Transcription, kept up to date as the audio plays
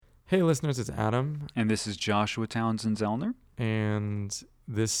Hey listeners, it's Adam. And this is Joshua Townsend Zellner. And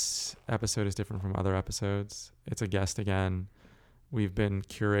this episode is different from other episodes. It's a guest again. We've been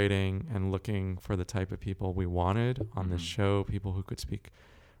curating and looking for the type of people we wanted on this show, people who could speak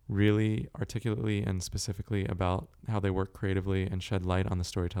really articulately and specifically about how they work creatively and shed light on the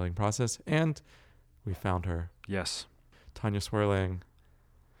storytelling process. And we found her. Yes. Tanya Swerling.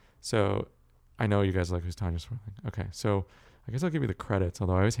 So I know you guys like who's Tanya Swerling. Okay, so I guess I'll give you the credits,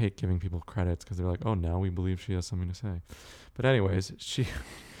 although I always hate giving people credits because they're like, oh, now we believe she has something to say. But anyways,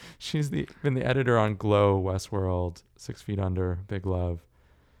 she's been the editor on Glow, Westworld, 6 Feet Under, Big Love.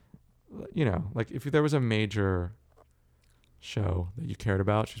 You know, like if there was a major show that you cared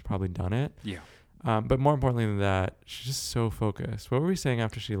about, she's probably done it. Yeah. But more importantly than that, she's just so focused. What were we saying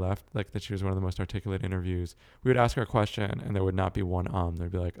after she left? Like that she was one of the most articulate interviews. We would ask her a question and there would not be one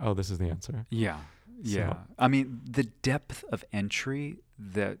There'd be like, oh, this is the answer. Yeah. Yeah. So, I mean, the depth of entry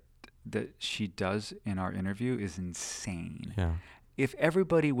that she does in our interview is insane. yeah. If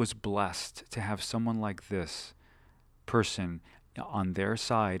everybody was blessed to have someone like this person on their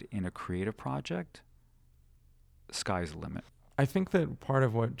side in a creative project, sky's the limit. I think that part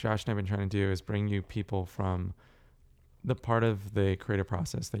of what Josh and I have been trying to do is bring you people from the part of the creative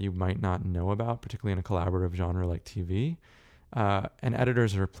process that you might not know about, particularly in a collaborative genre like TV. And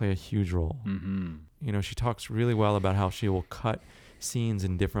editors play a huge role. Mm-hmm. You know, she talks really well about how she will cut scenes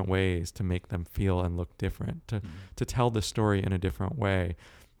in different ways to make them feel and look different, to tell the story in a different way.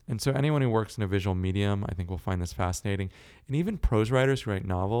 And so anyone who works in a visual medium, I think will find this fascinating. And even prose writers who write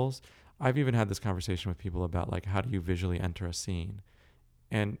novels, I've even had this conversation with people about like, how do you visually enter a scene?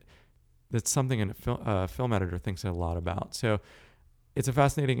 And that's something a film editor thinks a lot about. So it's a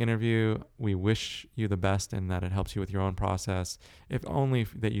fascinating interview. We wish you the best and that it helps you with your own process, if only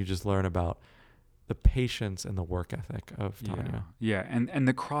that you just learn about the patience and the work ethic of Tanya. Yeah. And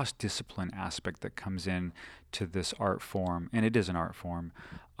the cross-discipline aspect that comes in to this art form, and it is an art form,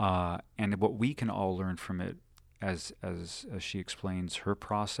 and what we can all learn from it as she explains her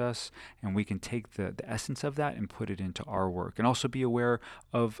process, and we can take the essence of that and put it into our work, and also be aware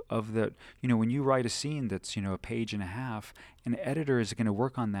of the, you know, when you write a scene that's, you know, a page and a half, an editor is going to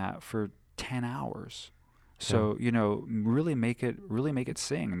work on that for 10 hours. So, you know, really make it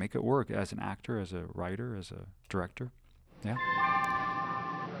sing, make it work as an actor, as a writer, as a director. Yeah.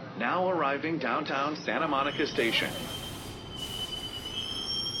 Now arriving downtown Santa Monica Station.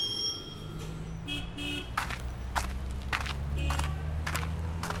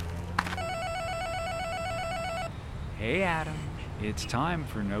 Hey, Adam. It's time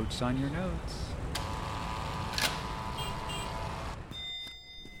for Notes on Your Notes.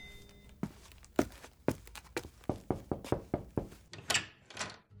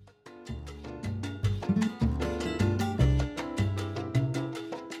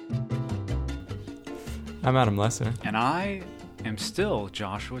 I'm Adam Lesser. And I am still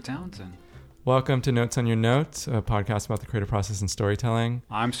Joshua Townsend. Welcome to Notes on Your Notes, a podcast about the creative process and storytelling.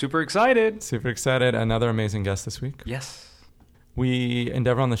 I'm super excited. Super excited. Another amazing guest this week. Yes. We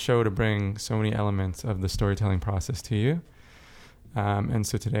endeavor on the show to bring so many elements of the storytelling process to you. And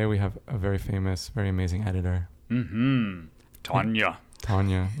so today we have a very famous, very amazing editor. Mm-hmm. Tanya.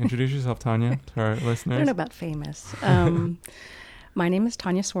 Tanya. Introduce yourself, Tanya, to our listeners. I don't know about famous. My name is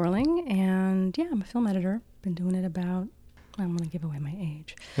Tanya Swerling, and yeah, I'm a film editor. Been doing it about, I don't want to give away my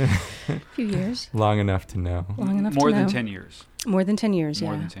age, a few years. Long enough to know. Long enough More to know. than 10 years. More than 10 years,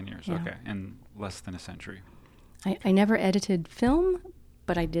 More yeah. than 10 years, Yeah. okay. And less than a century. I never edited film,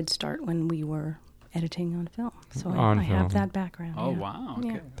 but I did start when we were editing on film. So I film. have that background. Oh, yeah. wow.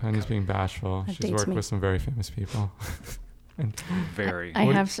 Okay. Yeah. Tanya's being bashful. That She's dates worked me. with some very famous people. And, Very. I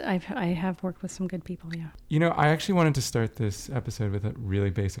have worked with some good people, yeah. you know, I actually wanted to start this episode with a really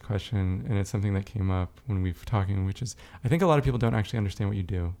basic question, and it's something that came up when we were talking, which is, I think a lot of people don't actually understand what you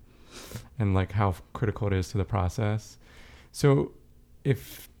do and like how critical it is to the process. So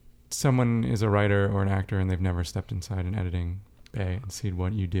if someone is a writer or an actor and they've never stepped inside an editing bay and seen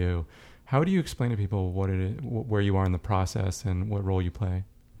what you do, how do you explain to people what it is, where you are in the process and what role you play?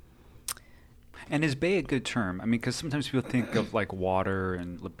 And is bay a good term? I mean, because sometimes people think of like water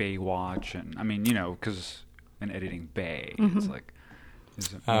and Baywatch, and I mean, you know, because in editing bay, it's like,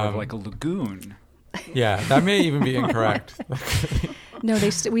 is it more of like a lagoon? Yeah, that may even be incorrect. No,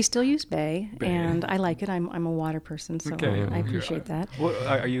 we still use bay, and I like it. I'm a water person, so Okay. I appreciate that. Well,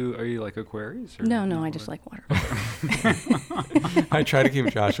 are you like Aquarius? Or No, I just like water. I try to keep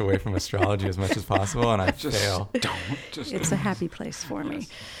Josh away from astrology as much as possible, and I fail. It's a happy place for me.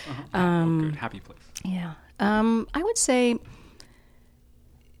 Good, happy place. Yeah. I would say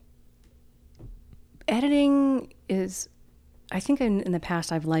editing is I think in the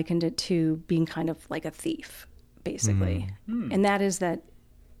past I've likened it to being kind of like a thief, basically. And that is that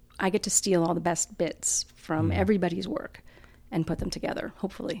I get to steal all the best bits from everybody's work and put them together.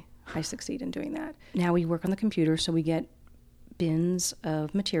 Hopefully I succeed in doing that. Now we work on the computer, so we get bins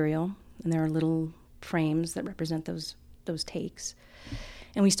of material, and there are little frames that represent those takes.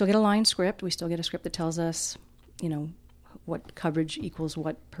 And we still get a line script. We still get a script that tells us, what coverage equals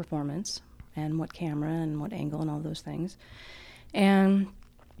what performance, and what camera and what angle and all those things. And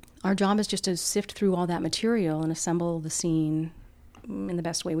our job is just to sift through all that material and assemble the scene in the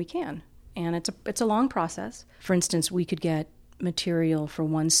best way we can. And it's a long process. For instance, we could get material for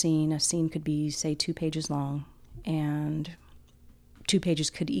one scene. A scene could be, say, 2 pages long, and 2 pages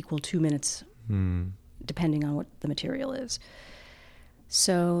could equal 2 minutes, depending on what the material is.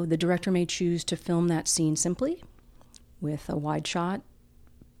 So the director may choose to film that scene simply with a wide shot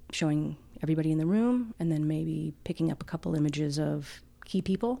showing everybody in the room, and then maybe picking up a couple images of key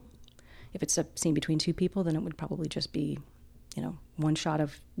people. If it's a scene between 2 people, then it would probably just be, one shot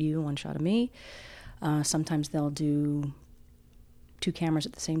of you, one shot of me. Sometimes they'll do 2 cameras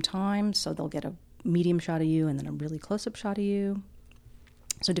at the same time, so they'll get a medium shot of you and then a really close-up shot of you.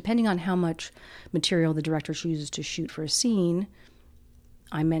 So depending on how much material the director chooses to shoot for a scene,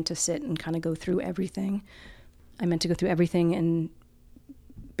 I'm meant to sit and kind of go through everything. I'm meant to go through everything and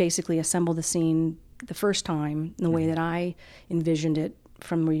basically assemble the scene the first time in the way that I envisioned it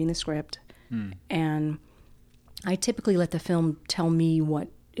from reading the script. And I typically let the film tell me what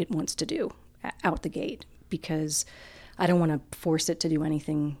it wants to do out the gate, because I don't want to force it to do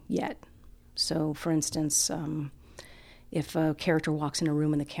anything yet. So, for instance, if a character walks in a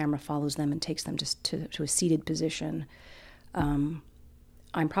room and the camera follows them and takes them just to a seated position, I'm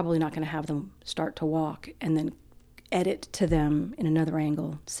probably not going to have them start to walk and then edit to them in another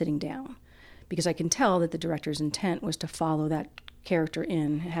angle sitting down, because I can tell that the director's intent was to follow that character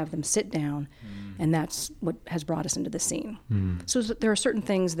in, have them sit down, and that's what has brought us into the scene. So there are certain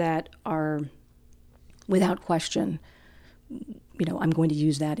things that are, without question, I'm going to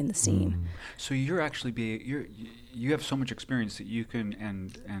use that in the scene. So you're actually you have so much experience that you can,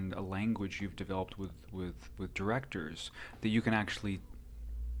 and a language you've developed with directors, that you can actually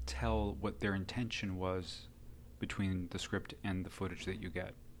tell what their intention was between the script and the footage that you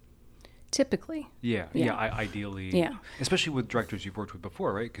get. Typically. Yeah. Ideally. Yeah. Especially with directors you've worked with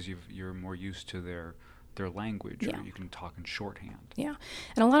before, right? Because you're more used to their language, or you can talk in shorthand. Yeah.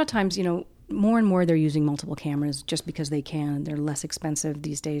 And a lot of times, more and more they're using multiple cameras just because they can. They're less expensive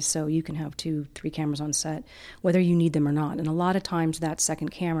these days, so you can have 2-3 cameras on set, whether you need them or not. And a lot of times that second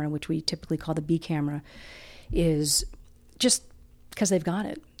camera, which we typically call the B camera, is just because they've got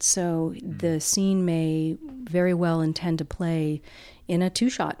it. So the scene may very well intend to play in a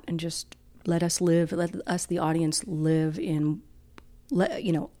 2-shot and just let us, the audience, live in,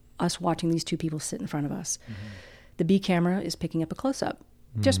 us watching these 2 people sit in front of us. The B camera is picking up a close-up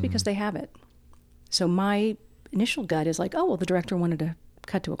just because they have it. So my initial gut is like, oh, well, the director wanted to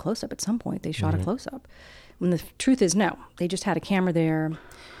cut to a close-up at some point. They shot a close-up. When the truth is, no. They just had a camera there.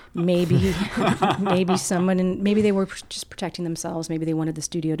 Maybe maybe they were just protecting themselves. Maybe they wanted the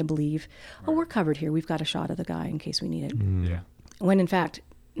studio to believe, oh, we're covered here. We've got a shot of the guy in case we need it. Yeah. When in fact,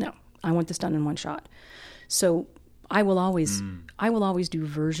 no, I want this done in 1 shot. So I will always do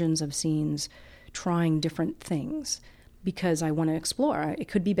versions of scenes, trying different things, because I want to explore. It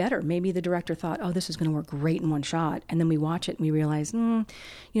could be better. Maybe the director thought, oh, this is going to work great in 1 shot. And then we watch it and we realize,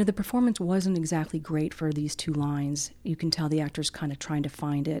 the performance wasn't exactly great for these 2 lines. You can tell the actor's kind of trying to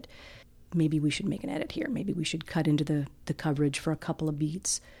find it. Maybe we should make an edit here. Maybe we should cut into the coverage for a couple of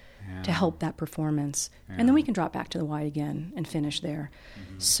beats to help that performance. Yeah. And then we can drop back to the wide again and finish there.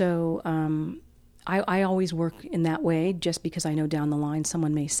 So I always work in that way, just because I know down the line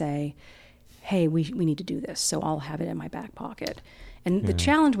someone may say, hey, we need to do this, so I'll have it in my back pocket. And the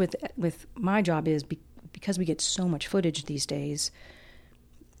challenge with my job is because we get so much footage these days,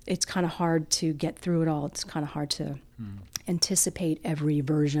 it's kind of hard to get through it all. It's kind of hard to anticipate every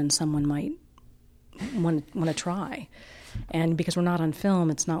version someone might want to try. And because we're not on film,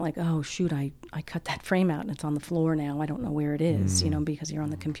 it's not like, oh, shoot, I cut that frame out and it's on the floor now. I don't know where it is. Because you're on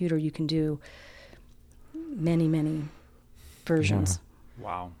the computer, you can do many, many versions. Yeah.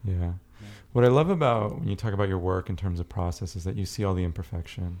 Wow. Yeah. What I love about when you talk about your work in terms of process is that you see all the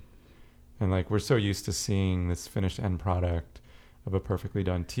imperfection. And we're so used to seeing this finished end product of a perfectly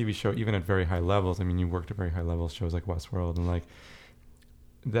done TV show, even at very high levels. I mean, you worked at very high levels, shows like Westworld, and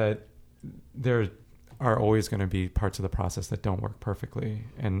that there are always going to be parts of the process that don't work perfectly.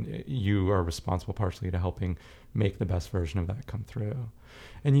 And you are responsible partially to helping make the best version of that come through.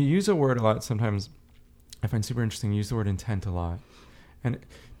 And you use a word a lot sometimes I find super interesting. You use the word intent a lot. And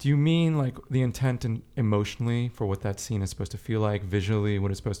do you mean like the intent and emotionally for what that scene is supposed to feel like, visually, what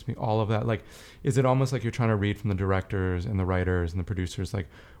it's supposed to be, all of that? Like, is it almost like you're trying to read from the directors and the writers and the producers, like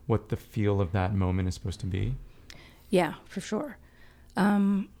what the feel of that moment is supposed to be? Yeah, for sure.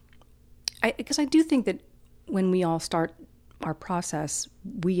 Because I do think that when we all start our process,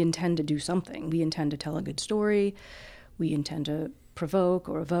 we intend to do something. We intend to tell a good story. We intend to provoke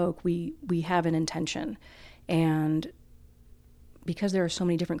or evoke. We have an intention. And because there are so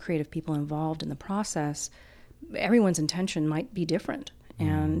many different creative people involved in the process, everyone's intention might be different.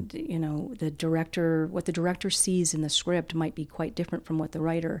 And, you know, what the director sees in the script might be quite different from what the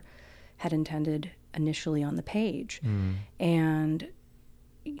writer had intended initially on the page. And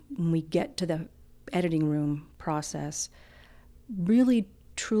when we get to the editing room process, really,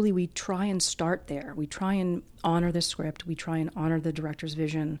 truly, we try and start there. We try and honor the script. We try and honor the director's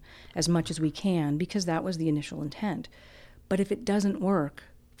vision as much as we can, because that was the initial intent. But if it doesn't work,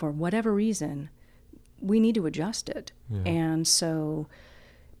 for whatever reason, we need to adjust it. Yeah. And so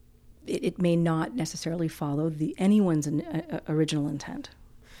it may not necessarily follow anyone's original intent.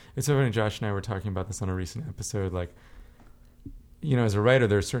 It's so funny, Josh and I were talking about this on a recent episode. Like, you know, as a writer,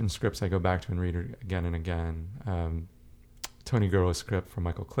 there are certain scripts I go back to and read again and again. Tony Gurlow's script from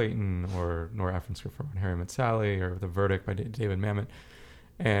Michael Clayton, or Nora Ephron's script from Harry Met Sally, or The Verdict by David Mamet.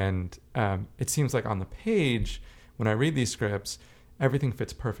 And it seems like on the page, when I read these scripts, everything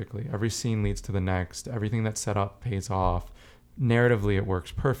fits perfectly. Every scene leads to the next. Everything that's set up pays off. Narratively, it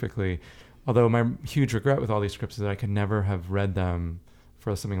works perfectly. Although my huge regret with all these scripts is that I could never have read them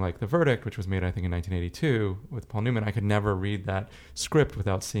for something like The Verdict, which was made, I think, in 1982 with Paul Newman. I could never read that script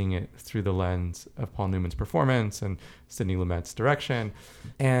without seeing it through the lens of Paul Newman's performance and Sidney Lumet's direction.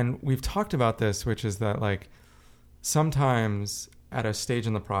 And we've talked about this, which is that, like, sometimes at a stage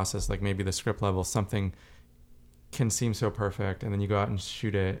in the process, like maybe the script level, something can seem so perfect, and then you go out and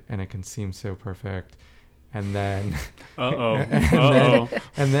shoot it, and it can seem so perfect, and then and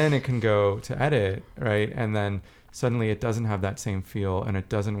then it can go to edit, right? And then suddenly it doesn't have that same feel, and it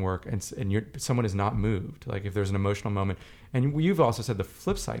doesn't work, and someone is not moved. Like, if there's an emotional moment, and you've also said the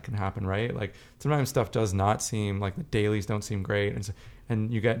flip side can happen, right? Like, sometimes stuff does not seem, like the dailies don't seem great,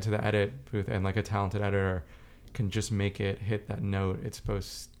 and you get into the edit booth, and like a talented editor can just make it hit that note it's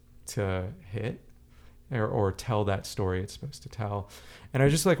supposed to hit, or tell that story it's supposed to tell. And I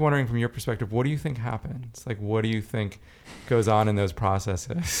was just like wondering, from your perspective, what do you think happens? Like, what do you think goes on in those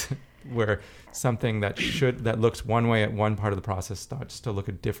processes where something that looks one way at one part of the process starts to look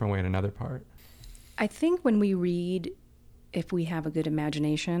a different way in another part? I think when we read, if we have a good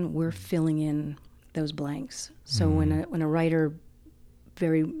imagination, we're filling in those blanks. So when a writer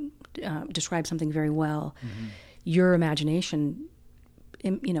describes something very well, your imagination,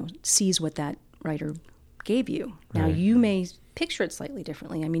 sees what that writer gave you. Now, you may picture it slightly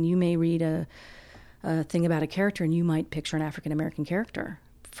differently. I mean, you may read a thing about a character, and you might picture an African-American character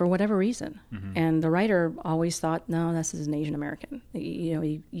for whatever reason. And the writer always thought, no, this is an Asian American.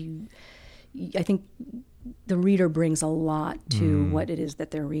 I think the reader brings a lot to what it is that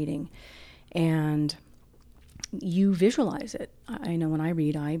they're reading, and you visualize it. I know when I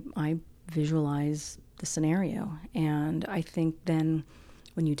read, I visualize the scenario, and I think then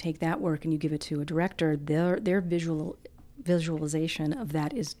when you take that work and you give it to a director, their visualization of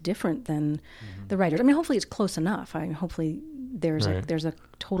that is different than the writer's. I mean, hopefully it's close enough. Hopefully there's a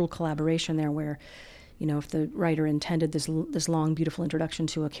total collaboration there where, if the writer intended this long, beautiful introduction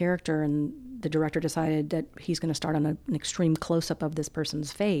to a character, and the director decided that he's going to start on an extreme close-up of this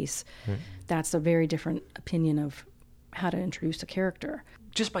person's face, that's a very different opinion of how to introduce a character.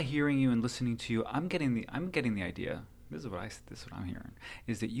 Just by hearing you and listening to you, I'm getting the idea. This is what I'm hearing,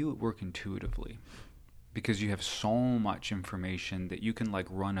 is that you work intuitively, because you have so much information that you can like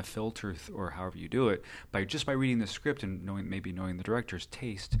run a filter or however you do it by reading the script and knowing the director's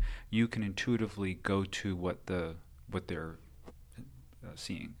taste. You can intuitively go to what they're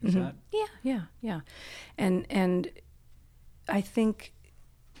seeing. Is that? Yeah. And I think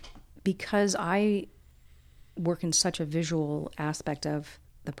because I work in such a visual aspect of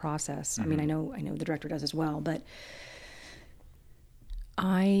the process. I mean, I know the director does as well, but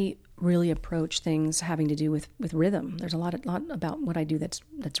I really approach things having to do with rhythm. There's a lot about what I do that's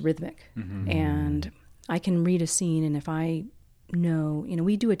rhythmic, and I can read a scene, and if I know,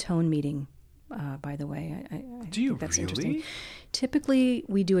 we do a tone meeting. By the way, I do you think that's really? Interesting. Typically,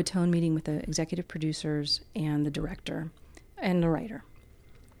 we do a tone meeting with the executive producers and the director and the writer.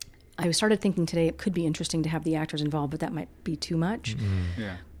 I started thinking today it could be interesting to have the actors involved, but that might be too much.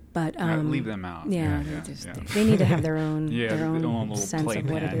 Yeah. But leave them out. Yeah, they need to have their own their own little sense of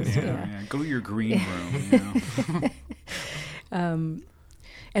what it is. Go to your green room.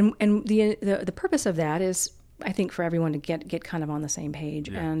 And the purpose of that is, I think, for everyone to get kind of on the same page.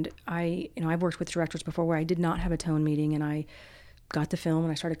 Yeah. And I've worked with directors before where I did not have a tone meeting, and I got the film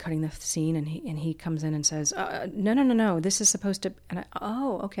and I started cutting the scene, and he comes in and says, no, this is supposed to, and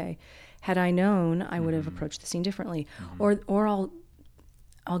okay. Had I known, I would have approached the scene differently. Or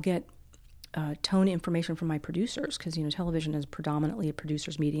I'll get tone information from my producers, because television is predominantly a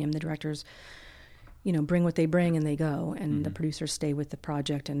producer's medium. The directors bring what they bring and they go, and the producers stay with the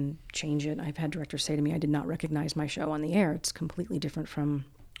project and change it. I've had directors say to me, I did not recognize my show on the air. It's completely different from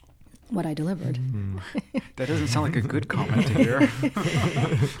what I delivered. That doesn't sound like a good comment to hear.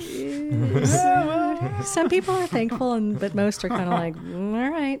 Some people are thankful, but most are kind of like,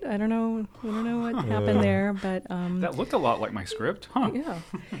 all right, I don't know what happened there, but that looked a lot like my script, huh? Yeah.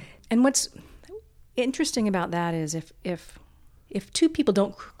 And what's interesting about that is if two people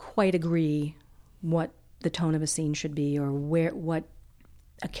don't quite agree what the tone of a scene should be, or what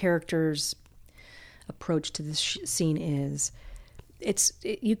a character's approach to the scene is,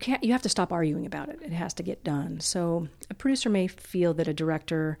 you have to stop arguing about it. It has to get done. So a producer may feel that a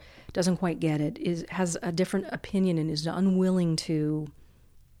director doesn't quite get it, has a different opinion, and is unwilling to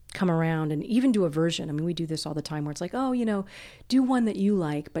come around and even do a version. I mean, we do this all the time where it's like, do one that you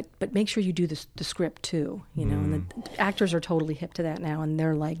like, but make sure you do the script too, and the actors are totally hip to that now, and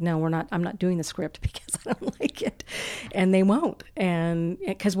they're like, no, I'm not doing the script because I don't like it, and they won't. And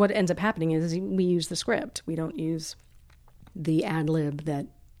because what ends up happening is we use the script. We don't use the ad lib that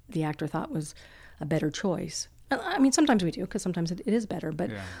the actor thought was a better choice. I mean, sometimes we do, because sometimes it is better, but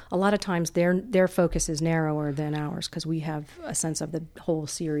a lot of times their focus is narrower than ours, because we have a sense of the whole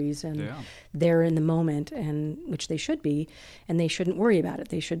series, and they're in the moment, and which they should be, and they shouldn't worry about it.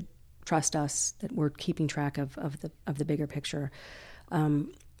 They should trust us that we're keeping track of the bigger picture.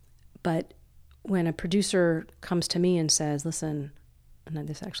 But when a producer comes to me and says, listen, and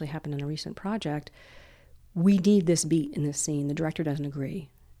this actually happened in a recent project, we need this beat in this scene. The director doesn't agree.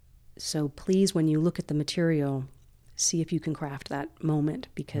 So please, when you look at the material, see if you can craft that moment,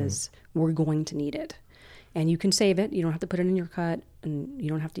 because we're going to need it. And you can save it. You don't have to put it in your cut, and you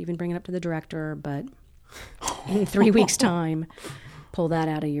don't have to even bring it up to the director. But in 3 weeks' time, pull that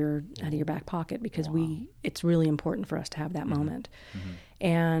out of your back pocket, because it's really important for us to have that moment.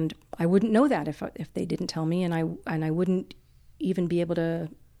 And I wouldn't know that if they didn't tell me, and I wouldn't even be able to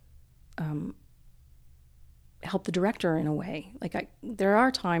help the director in a way. There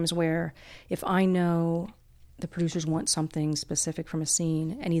are times where if I know the producers want something specific from a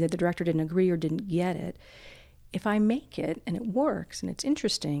scene, and either the director didn't agree or didn't get it, if I make it and it works and it's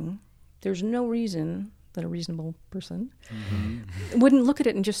interesting, there's no reason that a reasonable person wouldn't look at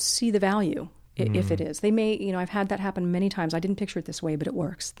it and just see the value if it is. They may, I've had that happen many times. I didn't picture it this way, but it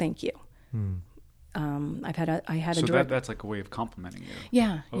works. Thank you. I had a director. That's like a way of complimenting you.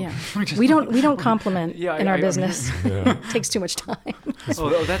 Yeah. we don't compliment in our business. It takes too much time.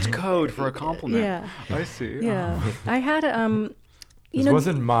 That's code for a compliment. Yeah, I see. Yeah, I had This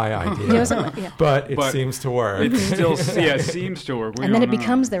wasn't my idea, but it seems to work. It still seems to work. And then it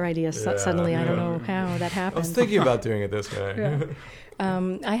becomes their idea suddenly. I don't know how that happens. I was thinking about doing it this way.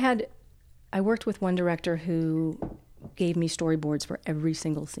 I worked with one director who gave me storyboards for every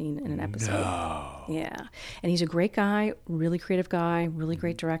single scene in an episode. No. Yeah. And he's a great guy, really creative guy, really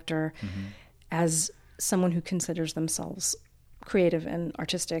great director. As someone who considers themselves creative and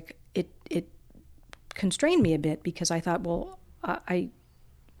artistic, it constrained me a bit, because I thought, what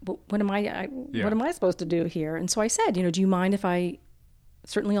am I supposed to do here? And so I said, do you mind if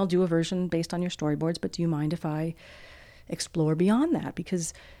certainly I'll do a version based on your storyboards, but do you mind if I explore beyond that?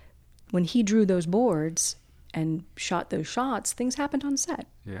 Because when he drew those boards and shot those shots, things happened on set.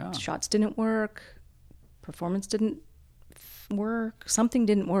 Yeah. Shots didn't work, performance didn't work, something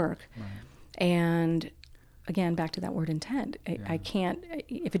didn't work. Right. And again, back to that word intent. I can't,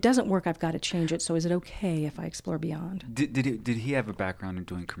 if it doesn't work, I've got to change it. So is it okay if I explore beyond? Did he have a background in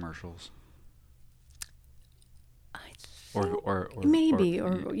doing commercials? Or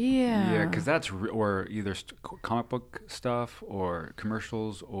yeah, because that's or either comic book stuff or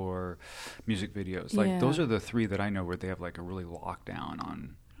commercials or music videos. Those are the three that I know where they have a really lockdown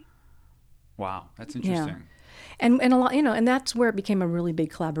on. Wow, that's interesting. Yeah. And a lot, and that's where it became a really big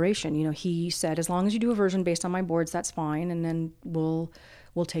collaboration. He said, as long as you do a version based on my boards, that's fine, and then we'll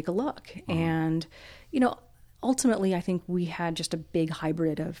take a look. And ultimately, I think we had just a big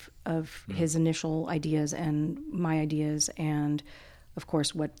hybrid of his initial ideas and my ideas, and of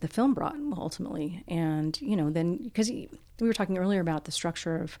course, what the film brought ultimately. And, then, because we were talking earlier about the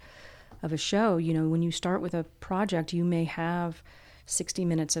structure of a show, when you start with a project, you may have 60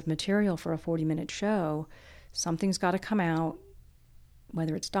 minutes of material for a 40-minute show. Something's got to come out,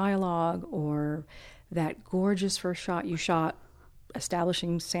 whether it's dialogue or that gorgeous first shot you shot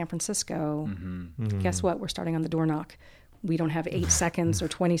establishing San Francisco. Guess what? We're starting on the door knock. We don't have 8 seconds or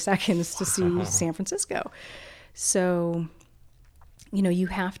 20 seconds to see San Francisco. So, you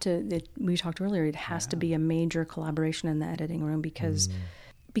have to, we talked earlier, it has to be a major collaboration in the editing room because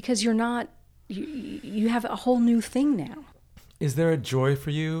you're not, you have a whole new thing now. Is there a joy for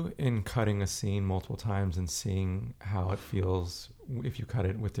you in cutting a scene multiple times and seeing how it feels if you cut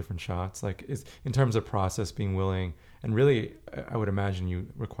it with different shots? Like, is in terms of process, being willing, and really, I would imagine you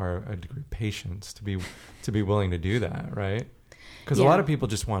require a degree of patience to be willing to do that, right? Because a lot of people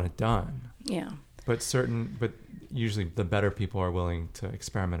just want it done. Yeah. But usually the better people are willing to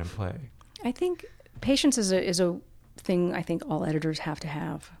experiment and play. I think patience is a thing I think all editors have to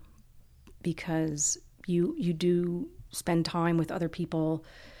have, because you do spend time with other people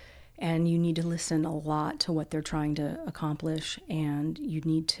and you need to listen a lot to what they're trying to accomplish, and you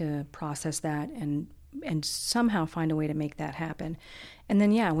need to process that and somehow find a way to make that happen. And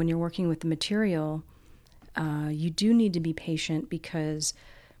then, when you're working with the material, you do need to be patient, because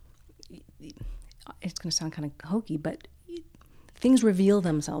it's going to sound kind of hokey, but things reveal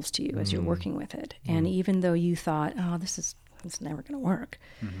themselves to you as you're working with it. And even though you thought, it's never going to work,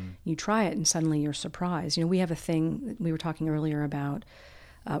 you try it and suddenly you're surprised. We have a thing, we were talking earlier about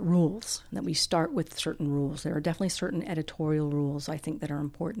rules, that we start with certain rules. There are definitely certain editorial rules, I think, that are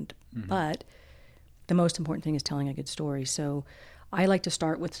important. But the most important thing is telling a good story. So I like to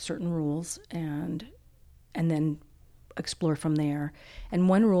start with certain rules and then explore from there. And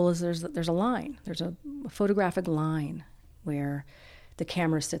one rule is there's a line. There's a photographic line where the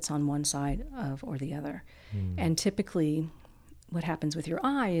camera sits on one side or the other. And typically what happens with your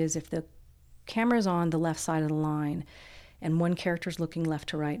eye is if the camera's on the left side of the line and one character's looking left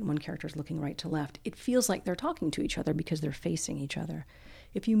to right and one character's looking right to left, it feels like they're talking to each other because they're facing each other.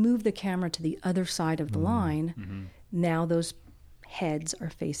 If you move the camera to the other side of the line, now those heads are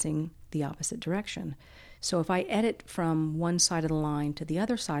facing the opposite direction. So if I edit from one side of the line to the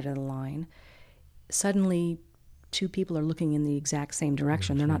other side of the line, suddenly two people are looking in the exact same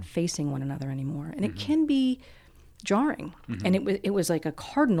direction. They're not facing one another anymore. And it can be jarring. And it was like a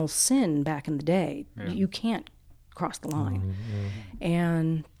cardinal sin back in the day. You can't cross the line.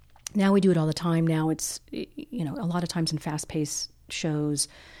 And now we do it all the time. Now it's, a lot of times in fast-paced shows,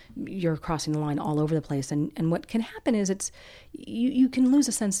 you're crossing the line all over the place. And what can happen is you can lose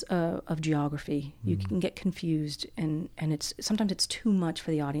a sense of geography. You can get confused, and sometimes it's too much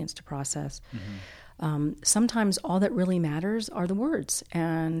for the audience to process. Sometimes all that really matters are the words.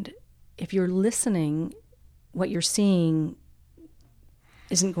 And if you're listening, what you're seeing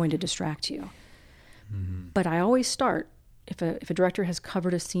isn't going to distract you. But I always start, if a director has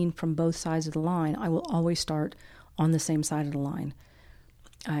covered a scene from both sides of the line, I will always start on the same side of the line.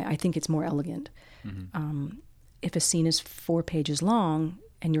 I think it's more elegant. If a scene is 4 pages long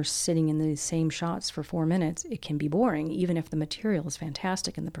and you're sitting in the same shots for 4 minutes, it can be boring. Even if the material is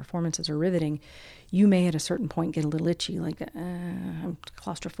fantastic and the performances are riveting, you may at a certain point get a little itchy, like I'm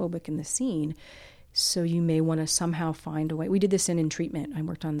claustrophobic in the scene. So you may want to somehow find a way. We did this in Treatment. I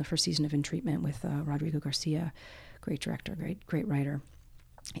worked on the first season of In Treatment with Rodrigo Garcia, great director, great writer.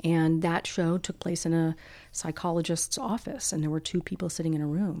 And that show took place in a psychologist's office, and there were 2 people sitting in a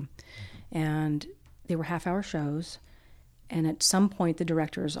room. And they were half-hour shows, and at some point the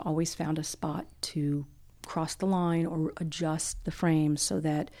directors always found a spot to cross the line or adjust the frame so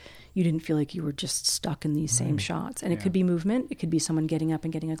that you didn't feel like you were just stuck in these same shots. And it could be movement. It could be someone getting up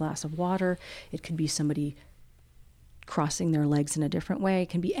and getting a glass of water. It could be somebody crossing their legs in a different way. It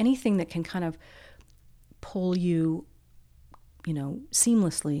can be anything that can kind of pull you,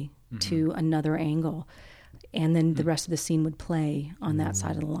 seamlessly to another angle. And then the rest of the scene would play on that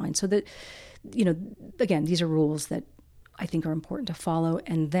side of the line. So that, again, these are rules that I think are important to follow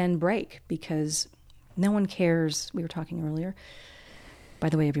and then break, because no one cares. We were talking earlier. By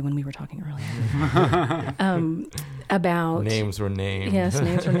the way, everyone, we were talking earlier about names were named. Yes,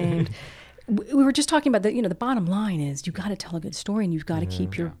 names were named. We were just talking about the bottom line is you've got to tell a good story, and you've got to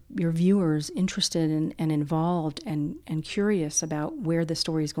keep your viewers interested and involved and curious about where the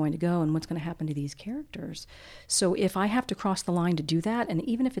story is going to go and what's going to happen to these characters. So if I have to cross the line to do that, and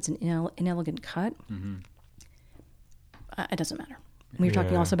even if it's an inelegant cut, it doesn't matter. We were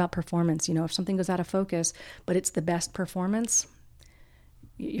talking also about performance. If something goes out of focus, but it's the best performance,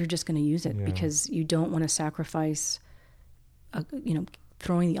 you're just going to use it because you don't want to sacrifice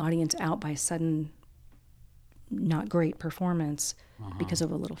throwing the audience out by a sudden not great performance because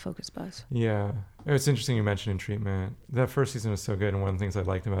of a little focus buzz. Yeah. It's interesting you mentioned In Treatment. That first season was so good, and one of the things I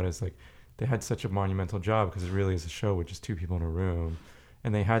liked about it is like they had such a monumental job because it really is a show with just two people in a room.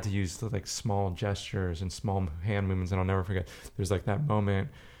 And they had to use the like small gestures and small hand movements. And I'll never forget, there's like that moment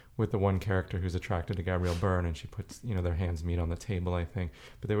with the one character who's attracted to Gabrielle Byrne, and she puts, their hands meet on the table, I think.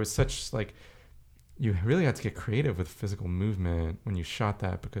 But there was such like, you really had to get creative with physical movement when you shot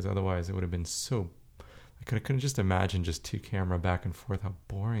that, because otherwise it would have been so, I couldn't just imagine just two camera back and forth, how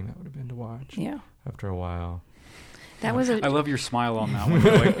boring that would have been to watch. Yeah. After a while. That was I love your smile on that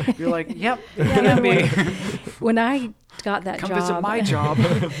one. You're like, yep, me. When I got that Come job, visit my job.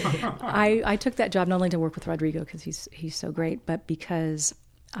 I took that job not only to work with Rodrigo because he's so great, but because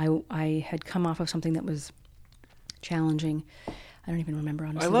I had come off of something that was challenging. I don't even remember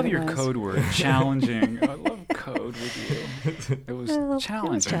honestly. I love your was. code word, challenging. I love code with you. It was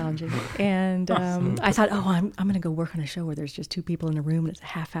challenging. It was challenging, and I thought, I'm going to go work on a show where there's just two people in a room and it's a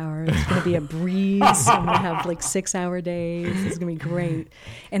half hour. It's going to be a breeze. I'm going to have like 6-hour days. It's going to be great.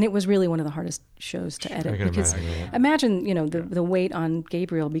 And it was really one of the hardest shows to edit because imagine the weight on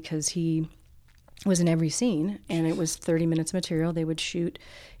Gabriel, because he was in every scene, and it was 30 minutes of material. They would shoot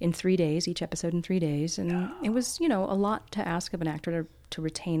in 3 days, each episode in 3 days, and it was a lot to ask of an actor to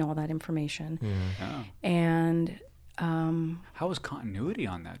retain all that information. Yeah. And how was continuity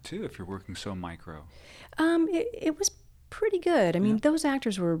on that too, if you're working so micro? It was pretty good. I mean, those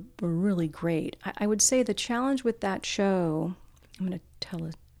actors were really great. I would say the challenge with that show, I'm going to tell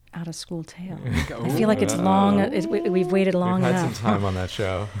an out of school tale. I feel like it's long. We've waited long enough. We've had some time on that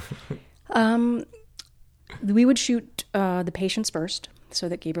show. We would shoot the patients first so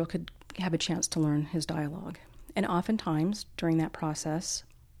that Gabriel could have a chance to learn his dialogue. And oftentimes during that process,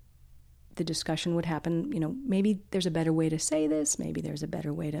 the discussion would happen, maybe there's a better way to say this, maybe there's a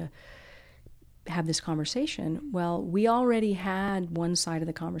better way to have this conversation. Well, we already had one side of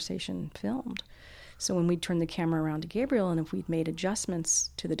the conversation filmed. So when we'd turn the camera around to Gabriel, and if we'd made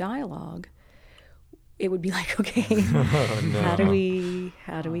adjustments to the dialogue, it would be like, okay, how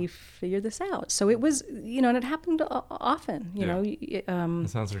do we figure this out? So it was, and it happened often, It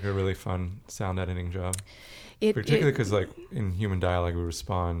sounds like a really fun sound editing job. Particularly because like in human dialogue, we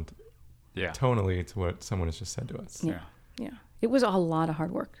respond tonally to what someone has just said to us. Yeah. It was a lot of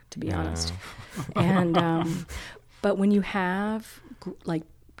hard work, to be honest. And, but when you have, like,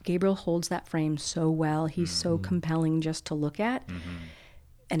 Gabriel holds that frame so well, he's so compelling just to look at.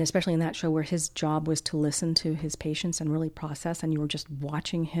 And especially in that show where his job was to listen to his patients and really process, and you were just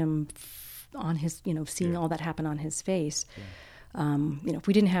watching him on his, seeing all that happen on his face. If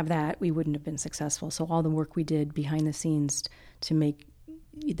we didn't have that, we wouldn't have been successful. So all the work we did behind the scenes to make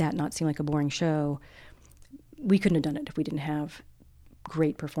that not seem like a boring show, we couldn't have done it if we didn't have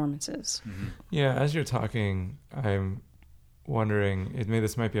great performances. Yeah, as you're talking, I'm wondering,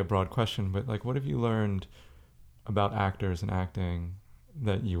 this might be a broad question, but like, what have you learned about actors and acting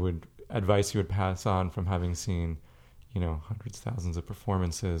that advice you would pass on from having seen, hundreds, thousands of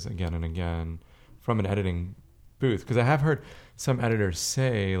performances again and again from an editing booth? Because I have heard some editors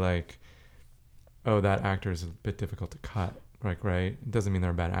say like, oh, that actor is a bit difficult to cut. Like, right? It doesn't mean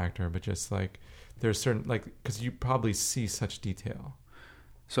they're a bad actor, but just like there's certain, like, because you probably see such detail.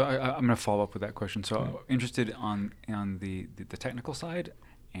 So I'm going to follow up with that question. So interested on the technical side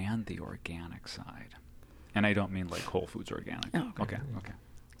and the organic side. And I don't mean like Whole Foods organic. Oh, okay.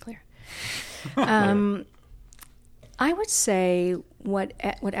 Clear. I would say what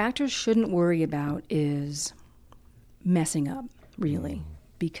actors shouldn't worry about is messing up, really,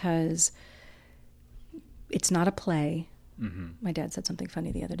 because it's not a play. My dad said something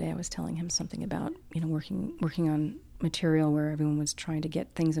funny the other day. I was telling him something about working on material where everyone was trying to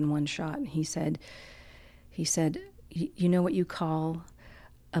get things in one shot, and he said, you know what you call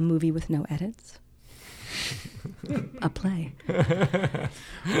a movie with no edits? A play.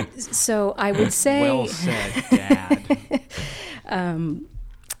 So I would say, well said, Dad.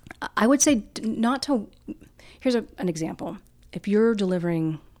 I would say not to. Here's an example. If you're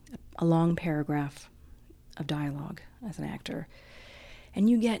delivering a long paragraph of dialogue as an actor, and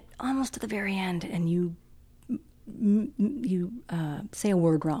you get almost to the very end, and you say a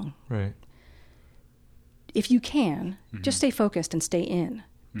word wrong, right? If you can, just stay focused and stay in.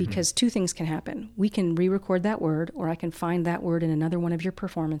 Because two things can happen. We can re-record that word, or I can find that word in another one of your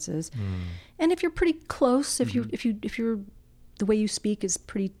performances. And if you're pretty close, if you're the way you speak is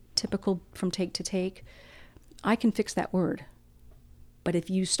pretty typical from take to take, I can fix that word. But if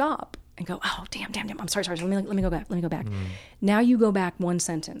you stop and go, oh damn, I'm sorry, let me go back. Now you go back one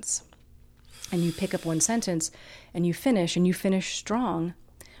sentence, and you pick up one sentence and you finish strong,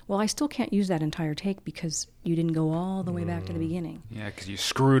 well, I still can't use that entire take because you didn't go all the way back to the beginning. Yeah, because you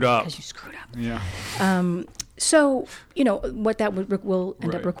screwed up. Yeah. So, what that will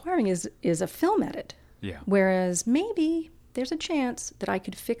end up requiring is a film edit. Yeah. Whereas maybe there's a chance that I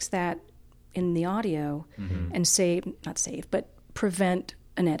could fix that in the audio and prevent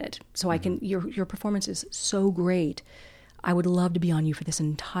an edit. So I can, your performance is so great. I would love to be on you for this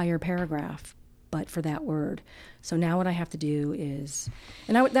entire paragraph, but for that word. So now what I have to do is,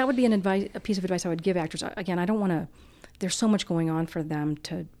 and that would be a piece of advice I would give actors. Again, I don't want to, there's so much going on for them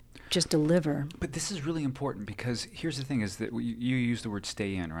to just deliver. But this is really important because here's the thing is that you use the word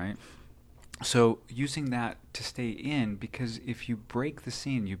stay in, right? So using that to stay in, because if you break the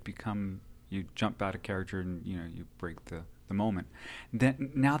scene, you jump out of character and, you break the moment.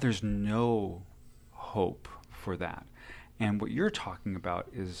 Then now there's no hope for that. And what you're talking about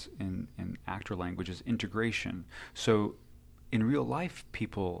is, in actor language, is integration. So in real life,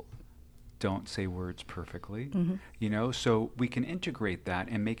 people don't say words perfectly, so we can integrate that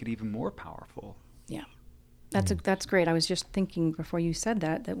and make it even more powerful. Yeah. That's great. I was just thinking before you said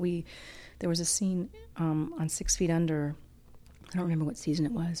that there was a scene on 6 Feet Under. I don't remember what season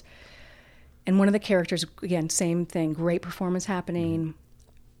it was. And one of the characters, again, same thing, great performance happening,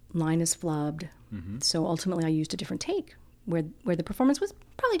 line is flubbed. So ultimately I used a different take where the performance was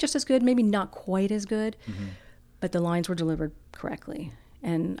probably just as good, maybe not quite as good, but the lines were delivered correctly.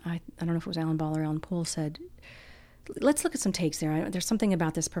 And I don't know if it was Alan Ball or Alan Poole said, let's look at some takes there. There's something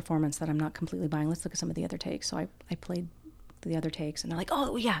about this performance that I'm not completely buying. Let's look at some of the other takes. So I played the other takes, and they're like,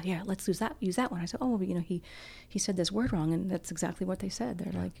 oh, yeah, let's use that one. I said, oh, he said this word wrong, and that's exactly what they said.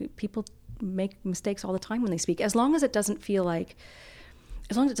 They're like, people make mistakes all the time when they speak, as long as it doesn't feel like,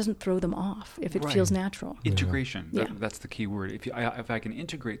 as long as it doesn't throw them off, if it feels natural. Integration, that's the key word. If I can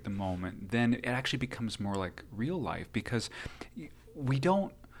integrate the moment, then it actually becomes more like real life, because we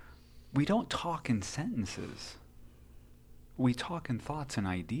don't talk in sentences. We talk in thoughts and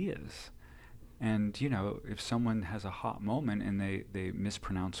ideas. And, if someone has a hot moment and they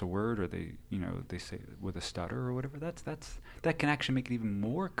mispronounce a word, or they say it with a stutter or whatever, that can actually make it even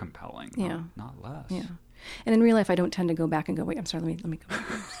more compelling, not less. Yeah. And in real life, I don't tend to go back and go, wait, I'm sorry, let me go back.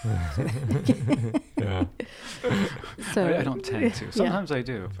 Yeah. So I don't tend to. Sometimes I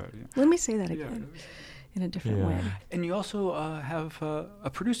do. But, let me say that again in a different way. And you also have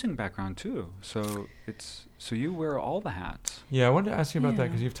a producing background too. So you wear all the hats. Yeah, I wanted to ask you about that,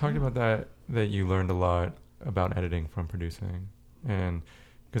 because you've talked about that you learned a lot about editing from producing, and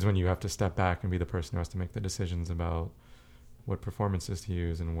because when you have to step back and be the person who has to make the decisions about what performances to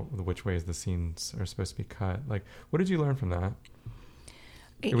use and which ways the scenes are supposed to be cut, like, what did you learn from that?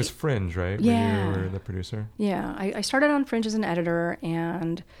 It was Fringe, right? Yeah. Where you were the producer? Yeah. I started on Fringe as an editor,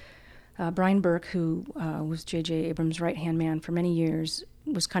 and Brian Burke, who was J.J. Abrams' right-hand man for many years,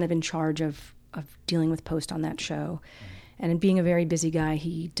 was kind of in charge of dealing with post on that show. And being a very busy guy,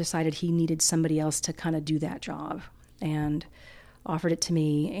 he decided he needed somebody else to kind of do that job, and offered it to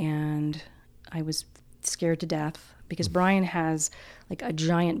me. And I was scared to death, because Brian has like a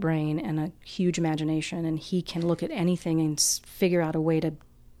giant brain and a huge imagination, and he can look at anything and figure out a way to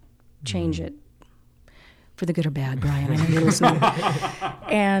change it for the good or bad. Brian, I know you're listening.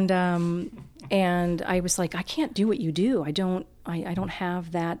 And I was like, I can't do what you do. I don't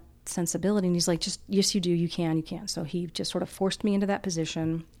have that sensibility. And he's like, yes, you do. You can. So he just sort of forced me into that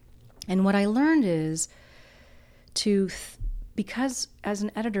position. And what I learned is because as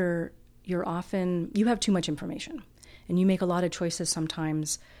an editor, you have too much information, and you make a lot of choices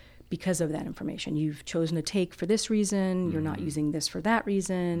sometimes because of that information. You've chosen a take for this reason. You're not using this for that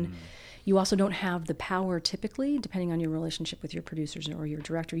reason. You also don't have the power, typically, depending on your relationship with your producers or your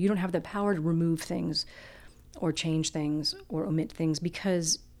director, you don't have the power to remove things or change things or omit things,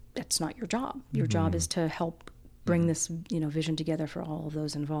 because that's not your job. Your job is to help bring this, vision together for all of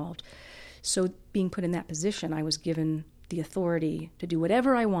those involved. So being put in that position, I was given the authority to do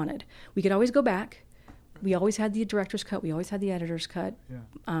whatever I wanted. We could always go back. We always had the director's cut. We always had the editor's cut.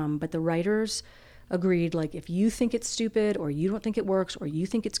 Yeah. But the writers agreed, like, if you think it's stupid, or you don't think it works, or you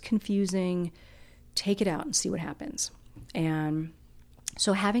think it's confusing, take it out and see what happens. And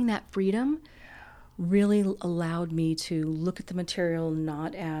so having that freedom really allowed me to look at the material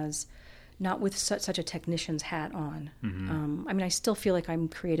not with such a technician's hat on. I still feel like I'm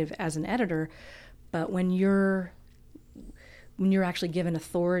creative as an editor, but when you're actually given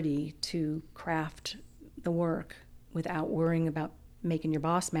authority to craft the work without worrying about making your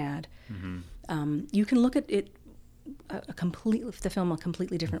boss mad, you can look at it the film a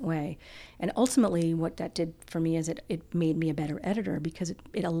completely different way. And ultimately what that did for me is it made me a better editor, because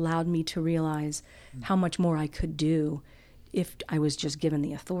it allowed me to realize how much more I could do if I was just given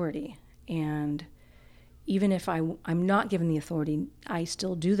the authority. And even if I'm not given the authority, I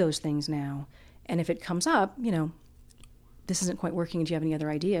still do those things now. And if it comes up, this isn't quite working, do you have any other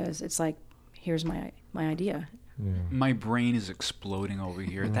ideas? It's like, here's my idea. Yeah. My brain is exploding over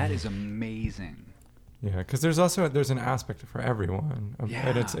here. That is amazing. Yeah, because there's an aspect for everyone.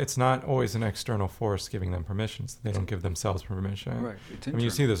 And it's not always an external force giving them permission. So they don't give themselves permission. Right. I mean, you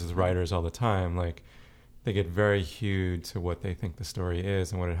see this with writers all the time. Like, they get very hued to what they think the story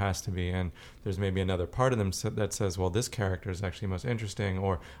is and what it has to be. And there's maybe another part of them that says, well, this character is actually most interesting,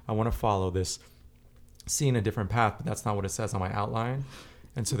 or I want to follow this scene a different path, but that's not what it says on my outline.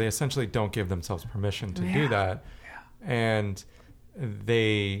 And so they essentially don't give themselves permission to do that. Yeah. And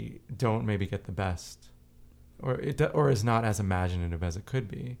they don't maybe get the best, or is not as imaginative as it could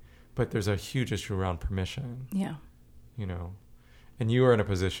be. But there's a huge issue around permission. Yeah. And you were in a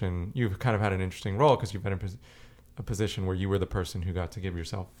position, you've kind of had an interesting role, because you've been in a position where you were the person who got to give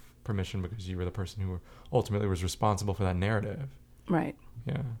yourself permission, because you were the person who ultimately was responsible for that narrative. Right.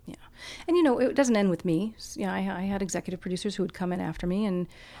 Yeah. Yeah. And, it doesn't end with me. I had executive producers who would come in after me, and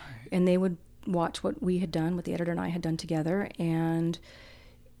they would watch what we had done, what the editor and I had done together. And,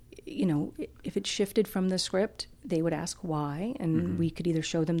 if it shifted from the script, they would ask why. And we could either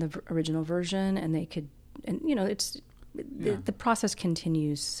show them the original version, and they could, the process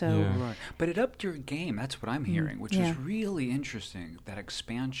continues. So, right. But it upped your game. That's what I'm hearing, which is really interesting. That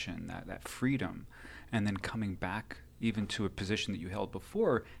expansion, that freedom, and then coming back even to a position that you held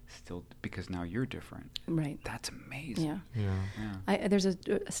before, still because now you're different. Right. That's amazing. Yeah. There's a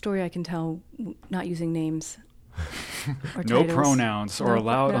story I can tell, not using names. Or no titles. Pronouns are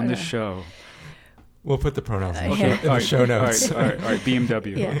allowed on this show. We'll put the pronouns in the show notes. All right.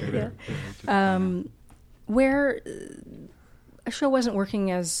 BMW. Yeah. Where a show wasn't working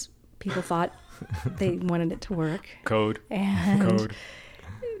as people thought they wanted it to work. Code.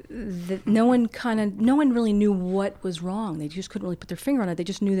 No one really knew what was wrong. They just couldn't really put their finger on it. They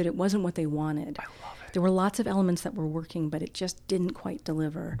just knew that it wasn't what they wanted. I love it. There were lots of elements that were working, but it just didn't quite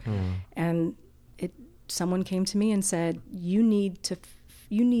deliver. And someone came to me and said, "You need to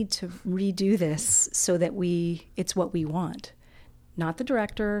redo this so that it's what we want." Not the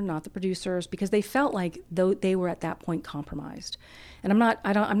director, not the producers, because they felt like they were at that point compromised. And I'm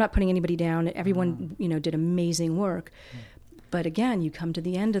not putting anybody down. Everyone, did amazing work. But again, you come to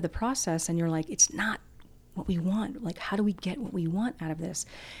the end of the process and you're like, it's not what we want. Like, how do we get what we want out of this?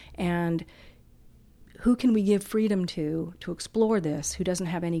 And who can we give freedom to explore this, who doesn't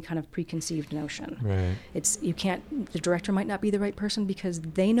have any kind of preconceived notion? Right. The director might not be the right person because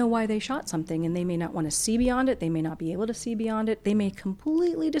they know why they shot something, and they may not want to see beyond it. They may not be able to see beyond it. They may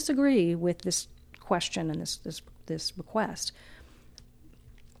completely disagree with this question and this request.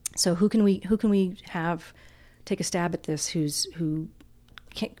 So who can we have take a stab at this who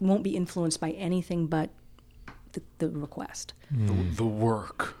won't be influenced by anything but the request? The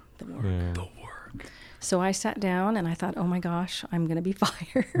work. Yeah. The work. So I sat down and I thought, oh my gosh, I'm going to be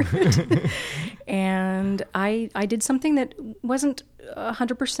fired. And I did something that wasn't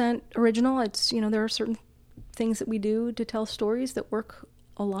 100% original. It's, there are certain things that we do to tell stories that work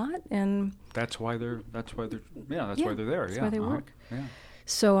a lot, and that's why they're there. That's why they work. Yeah.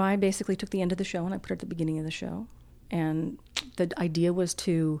 So I basically took the end of the show and I put it at the beginning of the show. And the idea was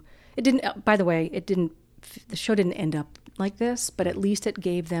the show didn't end up like this, but at least it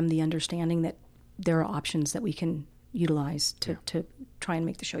gave them the understanding that there are options that we can utilize to try and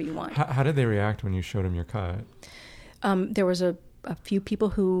make the show you want. How did they react when you showed them your cut? There was a few people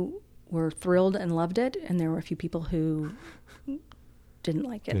who were thrilled and loved it, and there were a few people who didn't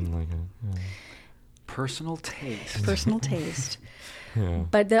like it. Yeah. Personal taste. Yeah.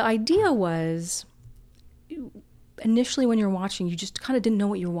 But the idea was, initially when you're watching, you just kind of didn't know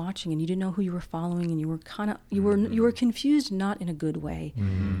what you were watching, and you didn't know who you were following, and you were confused, not in a good way,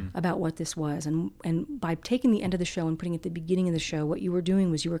 about what this was. And by taking the end of the show and putting it at the beginning of the show, what you were doing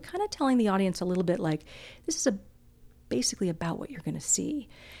was you were kind of telling the audience a little bit like, this is basically about what you're going to see.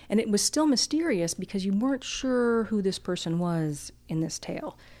 And it was still mysterious because you weren't sure who this person was in this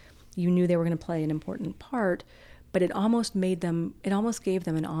tale. You knew they were going to play an important part, but it almost gave them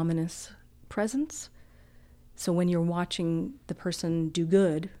an ominous presence. So when you're watching the person do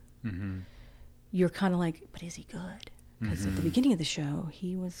good, you're kind of like, but is he good? Because at the beginning of the show,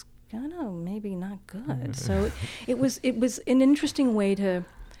 he was maybe not good. So it was an interesting way to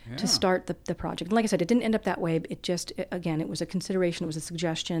start the project. And like I said, it didn't end up that way. It just, again, it was a consideration. It was a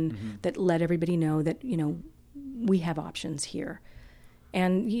suggestion that let everybody know that, we have options here.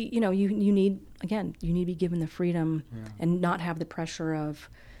 And you need to be given the freedom and not have the pressure of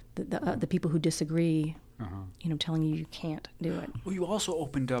the people who disagree, telling you can't do it. Well, you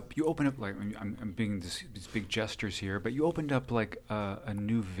opened up like, I'm being these big gestures here, but you opened up like a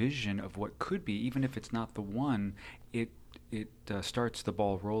new vision of what could be, even if it's not the one. It starts the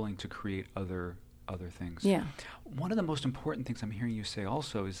ball rolling to create other things. Yeah. One of the most important things I'm hearing you say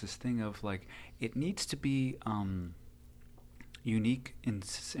also is this thing of like, it needs to be unique in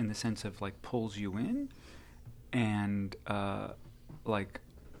the sense of like pulls you in, and like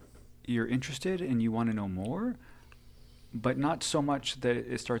you're interested and you want to know more, but not so much that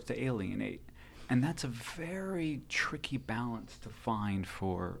it starts to alienate. And that's a very tricky balance to find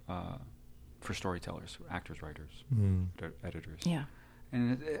for storytellers, actors, writers, editors. Yeah.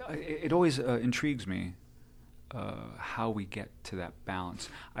 And it always intrigues me how we get to that balance.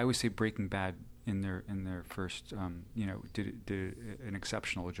 I always say Breaking Bad in their first, did an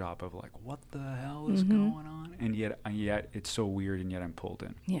exceptional job of like, what the hell is going on? And yet it's so weird, and yet I'm pulled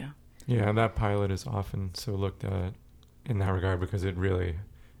in. Yeah. Yeah, that pilot is often so looked at in that regard because it really,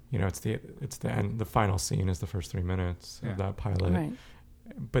 it's the end. The final scene is the first 3 minutes of that pilot. Right.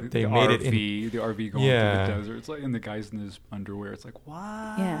 But they made it in the RV going through the desert. It's like, and the guy's in his underwear. It's like,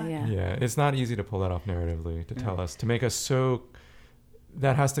 what? Yeah. It's not easy to pull that off narratively, to tell us, to make us so.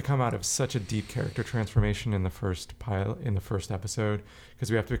 That has to come out of such a deep character transformation in the first episode,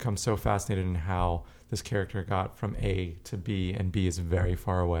 because we have to become so fascinated in how this character got from A to B, and B is very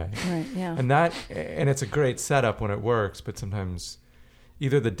far away. Right. Yeah. And it's a great setup when it works, but sometimes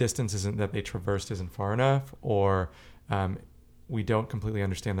either the distance that they traversed isn't far enough, or we don't completely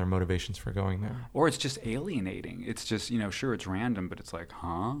understand their motivations for going there. Or it's just alienating. It's just, sure, it's random, but it's like,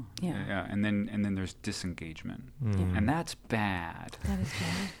 huh? Yeah. And then there's disengagement. And that's bad. That is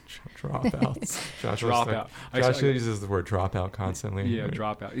bad. Dropouts. Dropout. Josh uses the word dropout constantly. Yeah,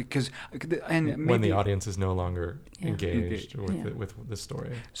 dropout. When the audience is no longer engaged with the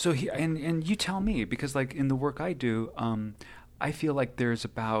story. So and you tell me, because like in the work I do, I feel like there's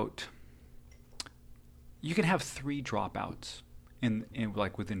about, you can have 3 dropouts in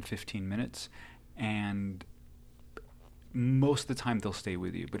like within 15 minutes, and most of the time they'll stay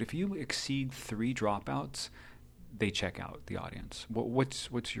with you. But if you exceed 3 dropouts, they check out, the audience.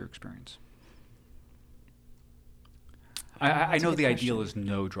 What's your experience? I know the ideal is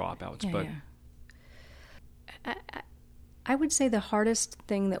no dropouts, but I would say the hardest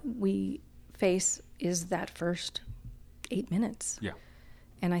thing that we face is that first 8 minutes. Yeah.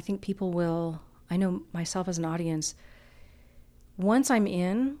 And I think people will, I know myself as an audience, once I'm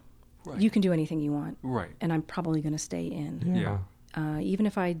in, you can do anything you want. Right. And I'm probably going to stay in. Yeah. Even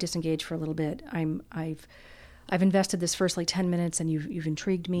if I disengage for a little bit, I've invested this first like 10 minutes, and you've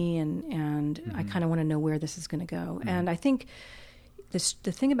intrigued me, and I kind of want to know where this is going to go. And I think the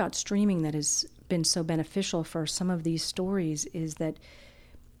thing about streaming that has been so beneficial for some of these stories is that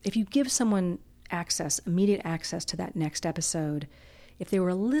if you give someone immediate access to that next episode, if they were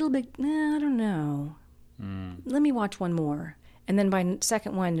a little bit, I don't know, let me watch one more. And then by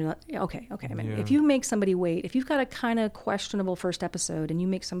second one, you're like, okay. I mean, if you make somebody wait, if you've got a kind of questionable first episode and you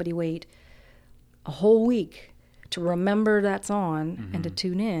make somebody wait a whole week to remember that's on and to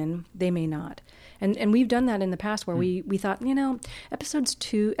tune in, they may not. And we've done that in the past where we thought, episode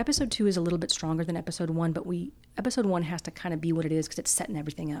two is a little bit stronger than episode 1, but episode 1 has to kind of be what it is because it's setting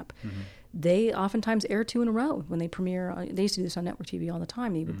everything up. They oftentimes air 2 in a row when they premiere. They used to do this on network TV all the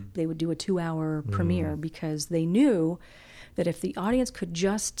time. They would do a 2-hour premiere because they knew that if the audience could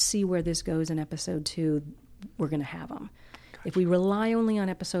just see where this goes in episode 2, we're going to have them. Gotcha. If we rely only on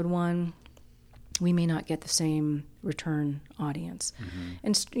episode 1, we may not get the same return audience.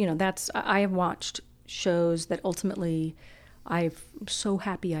 And I have watched shows that ultimately I'm so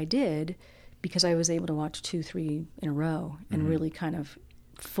happy I did because I was able to watch 2, 3 in a row and really kind of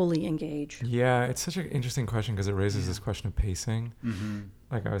fully engage. Yeah, it's such an interesting question because it raises this question of pacing.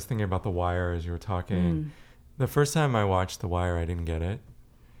 Like I was thinking about The Wire as you were talking. The first time I watched The Wire, I didn't get it.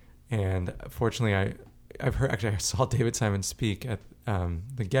 And fortunately, I saw David Simon speak at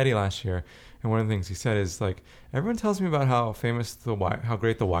the Getty last year. And one of the things he said is like, everyone tells me about how how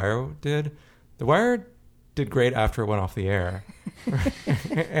great The Wire did. The Wire did great after it went off the air.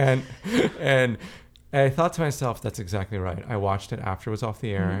 and I thought to myself, that's exactly right. I watched it after it was off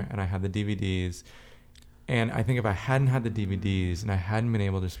the air and I had the DVDs. And I think if I hadn't had the DVDs and I hadn't been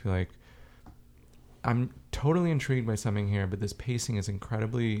able to just be like, I'm totally intrigued by something here, but this pacing is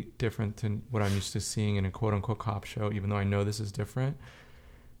incredibly different than what I'm used to seeing in a quote-unquote cop show, even though I know this is different.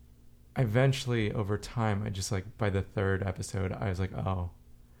 Eventually, over time, I just like, by the 3rd episode, I was like,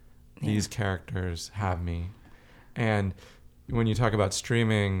 these characters have me. And when you talk about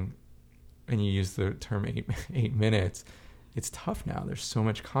streaming and you use the term 8 minutes, it's tough now. There's so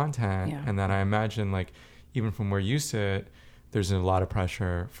much content. Yeah. And then I imagine, like, even from where you sit, there's a lot of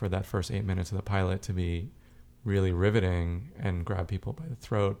pressure for that first 8 minutes of the pilot to be really riveting and grab people by the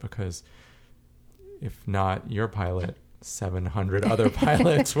throat, because if not your pilot, 700 other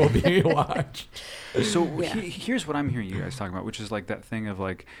pilots will be watched. So Yeah. here's what I'm hearing you guys talking about, which is like that thing of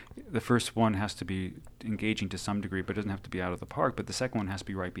like the first one has to be engaging to some degree, but it doesn't have to be out of the park. But the second one has to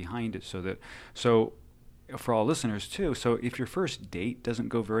be right behind it, so for all listeners too. So if your first date doesn't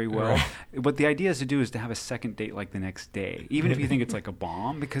go very well, Right. what the idea is to do is to have a second date like the next day, even if you think it's like a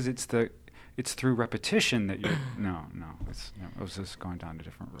bomb, because it's through repetition that you're I was just going down a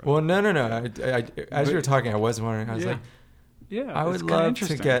different road. Well, no. As you were talking, I was wondering. I was like, yeah, I would it's kinda love to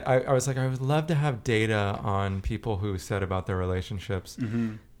interesting. get. I was like, I would love to have data on people who said about their relationships.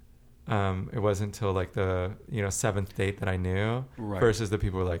 Mhm. It wasn't until like the 7th date that I knew, Right. versus the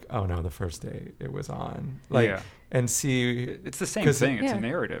people who were like, oh no, the first date it was on, like, Yeah. and see. It's the same 'Cause thing. It's Yeah. a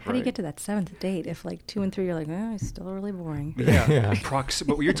narrative, How do you right? get to that 7th date if like 2 and 3 you're like, oh, it's still really boring? Yeah. Yeah. But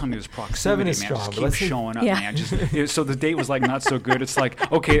what you're telling me is proximity, 7 is man. strong, Just but keep let's say- showing up, Yeah. man. So the date was like not so good. It's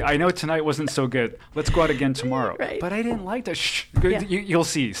like, okay, I know tonight wasn't so good. Let's go out again tomorrow. Right. But I didn't like that. Shh. Yeah. You'll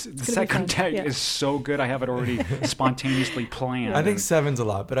see. The gonna be second fun. date Yeah. is so good. I have it already spontaneously planned. I think 7's a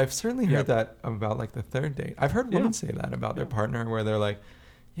lot, but I've certainly heard Yeah. that about like the 3rd date. I've heard women say that about their partner, where they're like,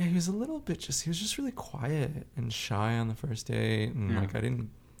 yeah, he was just really quiet and shy on the first date, and Yeah. like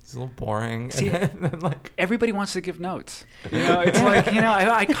he's a little boring. See, and then, like, everybody wants to give notes. It's like,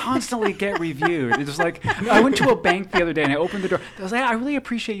 I constantly get reviewed. It's like, I went to a bank the other day and I opened the door. I was like, I really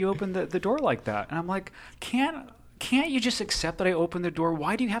appreciate you opened the door like that. And I'm like, can't you just accept that I opened the door?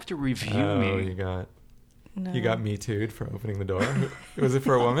 Why do you have to review me? You got me too'd for opening the door. Was it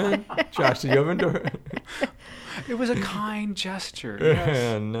for a woman? Josh, did you open the door? It was a kind gesture.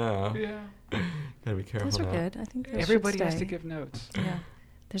 Yes. No. Yeah. Gotta be careful. Those are now. good. I think those Everybody should has to stay. give notes. Yeah.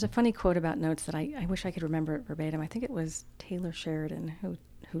 There's a funny quote about notes that I wish I could remember it verbatim. I think it was Taylor Sheridan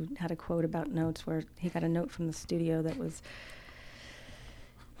who had a quote about notes where he got a note from the studio that was,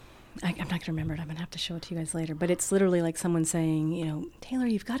 I'm not going to remember it. I'm going to have to show it to you guys later. But it's literally like someone saying, Taylor,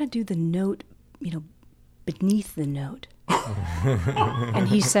 you've got to do the note, beneath the note. And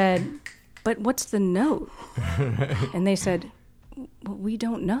he said, but what's the note? And they said, well, we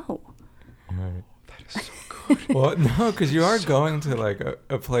don't know. Right. That is so good. Well, no, because you are going to like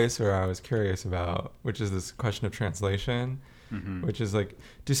a place where I was curious about, which is this question of translation, which is like,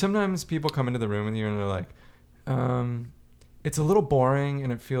 do sometimes people come into the room with you and they're like, it's a little boring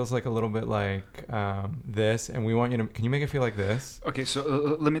and it feels like a little bit like this, and we want you to, can you make it feel like this? Okay,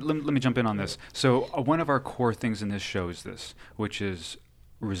 so let me jump in on this. So one of our core things in this show is this, which is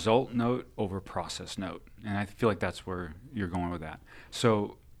result note over process note. And I feel like that's where you're going with that.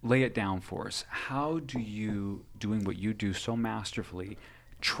 So lay it down for us. How do you, doing what you do so masterfully,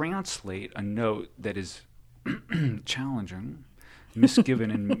 translate a note that is challenging,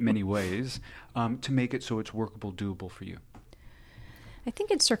 misgiven in many ways, to make it so it's workable, doable for you? I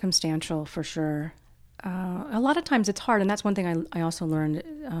think it's circumstantial for sure. A lot of times it's hard, and that's one thing I also learned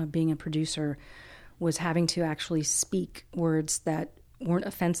being a producer, was having to actually speak words that weren't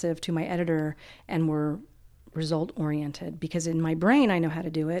offensive to my editor and were result-oriented. Because in my brain, I know how to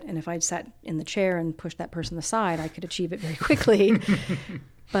do it, and if I'd sat in the chair and pushed that person aside, I could achieve it very quickly.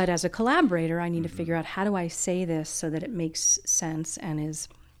 But as a collaborator, I need to figure out, how do I say this so that it makes sense and is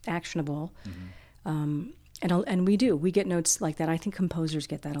actionable? And we get notes like that. I think composers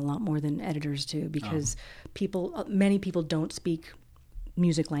get that a lot more than editors do, because many people don't speak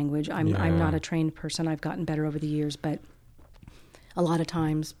music language. I'm not a trained person. I've gotten better over the years, but a lot of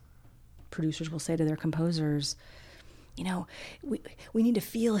times producers will say to their composers, we need to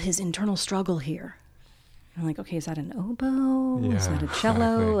feel his internal struggle here. I'm like, okay, is that an oboe? Is that a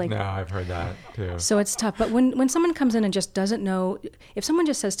cello? Exactly. No, I've heard that too. So it's tough. But when someone comes in and just doesn't know, if someone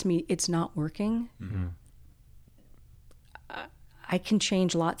just says to me, it's not working, I can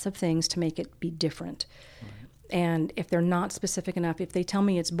change lots of things to make it be different. Right. And if they're not specific enough, if they tell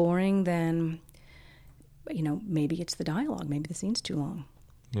me it's boring, then, maybe it's the dialogue. Maybe the scene's too long.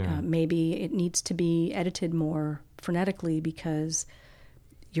 Yeah. Maybe it needs to be edited more frenetically because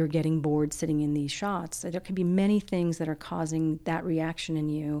you're getting bored sitting in these shots. There can be many things that are causing that reaction in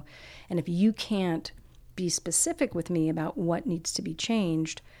you. And if you can't be specific with me about what needs to be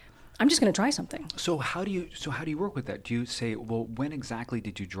changed, I'm just going to try something. So how do you work with that? Do you say, well, when exactly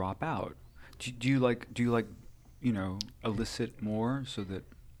did you drop out? Do you elicit more so that?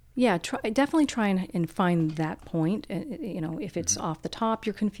 Yeah, definitely try and find that point. If it's off the top,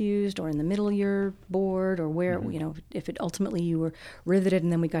 you're confused, or in the middle, you're bored, or where, if it ultimately you were riveted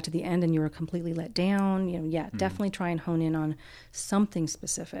and then we got to the end and you were completely let down, definitely try and hone in on something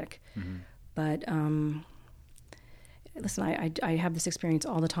specific. But listen, I have this experience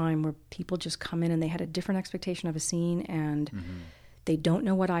all the time where people just come in and they had a different expectation of a scene and they don't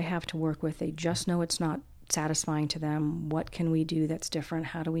know what I have to work with. They just know it's not satisfying to them. What can we do that's different?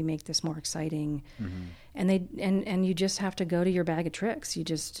 How do we make this more exciting? And you just have to go to your bag of tricks. You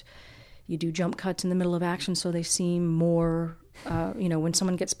do jump cuts in the middle of action so they seem more when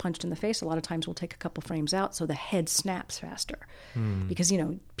someone gets punched in the face, a lot of times we'll take a couple frames out so the head snaps faster because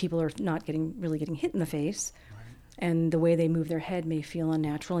people are not really getting hit in the face, and the way they move their head may feel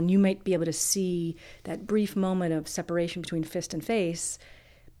unnatural, and you might be able to see that brief moment of separation between fist and face.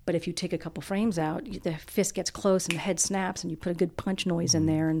 But if you take a couple frames out, the fist gets close and the head snaps, and you put a good punch noise in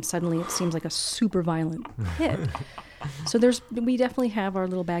there, and suddenly it seems like a super violent hit. So we definitely have our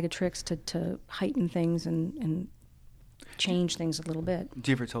little bag of tricks to heighten things and change things a little bit.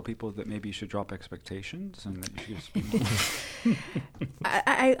 Do you ever tell people that maybe you should drop expectations and that you should just be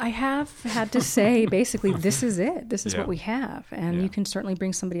I have had to say, basically, this is it. This is what we have. And you can certainly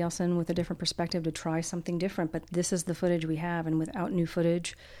bring somebody else in with a different perspective to try something different, but this is the footage we have. And without new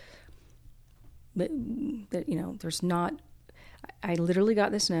footage, there's not... I literally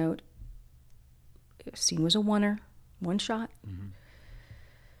got this note. The scene was a one shot.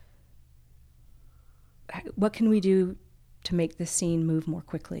 What can we do to make this scene move more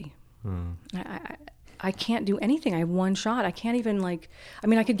quickly? I can't do anything. I have one shot. I can't even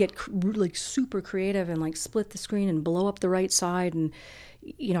I could get super creative and split the screen and blow up the right side, and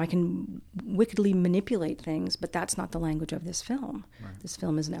I can wickedly manipulate things, but that's not the language of this film. Right. This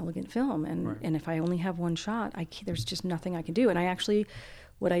film is an elegant film, and if I only have one shot, there's just nothing I can do. And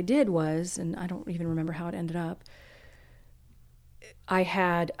what I did was, and I don't even remember how it ended up, I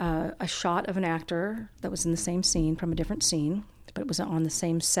had a shot of an actor that was in the same scene from a different scene, but it was on the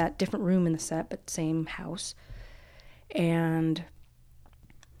same set, different room in the set, but same house. And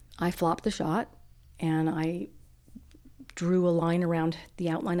I flopped the shot, and I drew a line around the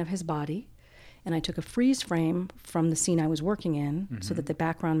outline of his body, and I took a freeze frame from the scene I was working in so that the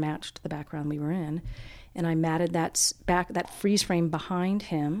background matched the background we were in, and I matted that freeze frame behind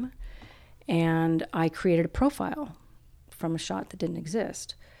him, and I created a profile from a shot that didn't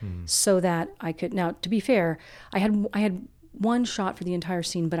exist, so that I could... Now, to be fair, I had one shot for the entire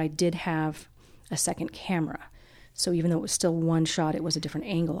scene, but I did have a second camera. So even though it was still one shot, it was a different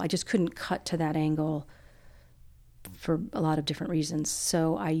angle. I just couldn't cut to that angle for a lot of different reasons.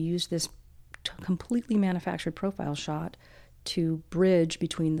 So I used this completely manufactured profile shot to bridge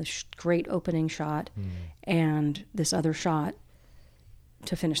between the great opening shot and this other shot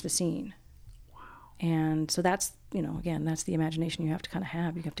to finish the scene. And so that's, again, that's the imagination you have to kind of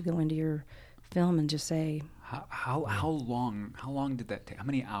have. You have to go into your film and just say... How long did that take? How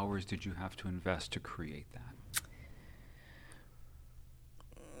many hours did you have to invest to create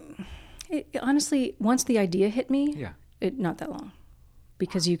that? Honestly, once the idea hit me, not that long.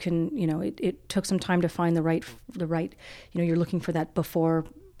 Because you can, it took some time to find the right, you're looking for that before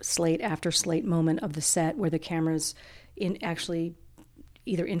slate, after slate moment of the set where the camera's actually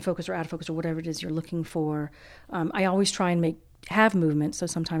either in focus or out of focus or whatever it is you're looking for. I always try and have movement, so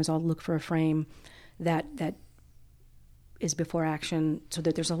sometimes I'll look for a frame that is before action so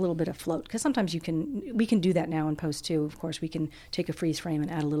that there's a little bit of float. Because sometimes we can do that now in post too. Of course, we can take a freeze frame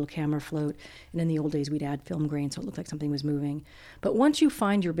and add a little camera float. And in the old days, we'd add film grain so it looked like something was moving. But once you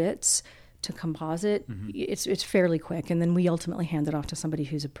find your bits to composite, it's fairly quick. And then we ultimately hand it off to somebody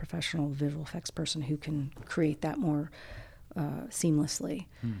who's a professional visual effects person who can create that more seamlessly.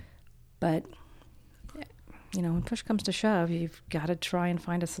 But when push comes to shove, you've got to try and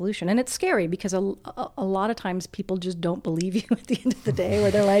find a solution. And it's scary because a lot of times people just don't believe you at the end of the day,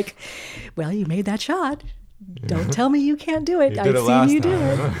 where they're like, well, you made that shot. Don't tell me you can't do it. I've seen you do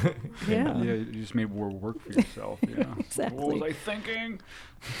it. Yeah, you just made more work for yourself. Exactly. What was I thinking?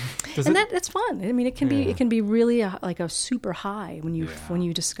 That's fun. I mean, it can be really like a super high when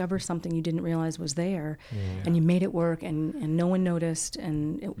you discover something you didn't realize was there, and you made it work, and no one noticed,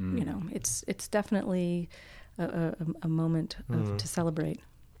 and it's definitely a moment to celebrate.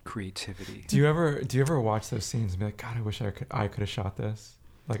 Creativity. Do you ever watch those scenes and be like, God, I wish I could have shot this.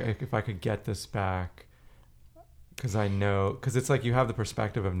 Like, if I could get this back. Because it's like you have the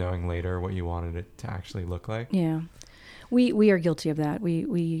perspective of knowing later what you wanted it to actually look like. Yeah. We are guilty of that.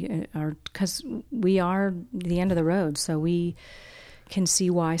 We are, because we are the end of the road, so we can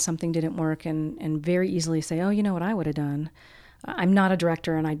see why something didn't work and very easily say, oh, you know what I would have done. I'm not a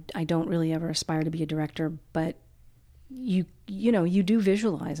director, and I don't really ever aspire to be a director, but you do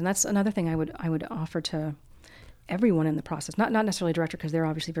visualize, and that's another thing I would offer to everyone in the process. Not necessarily a director, because they're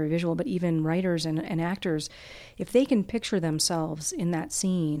obviously very visual, but even writers and actors, if they can picture themselves in that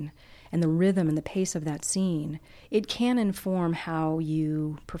scene and the rhythm and the pace of that scene, it can inform how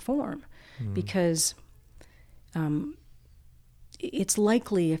you perform, because it's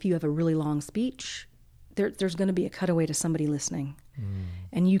likely if you have a really long speech, there's going to be a cutaway to somebody listening.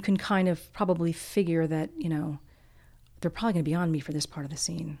 And you can kind of probably figure that, they're probably going to be on me for this part of the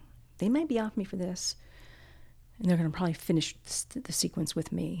scene. They might be off me for this. And they're going to probably finish the sequence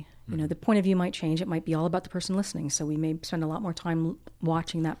with me. The point of view might change. It might be all about the person listening. So we may spend a lot more time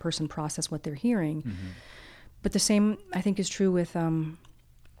watching that person process what they're hearing. But the same, I think, is true with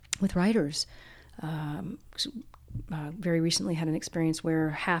writers. Very recently had an experience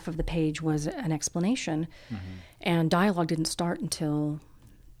where half of the page was an explanation, and dialogue didn't start until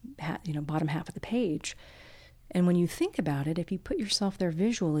bottom half of the page. And when you think about it, if you put yourself there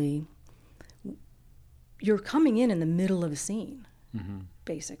visually, you're coming in the middle of a scene,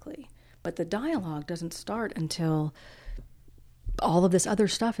 basically. But the dialogue doesn't start until all of this other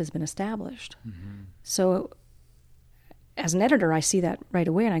stuff has been established. So as an editor, I see that right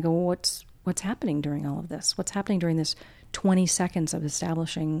away, and I go, well, what's happening during all of this? What's happening during this 20 seconds of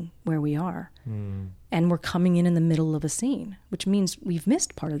establishing where we are? And we're coming in the middle of a scene, which means we've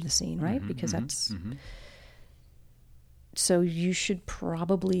missed part of the scene, right? Because that's... So you should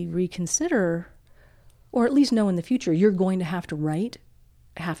probably reconsider, or at least know in the future, you're going to have to write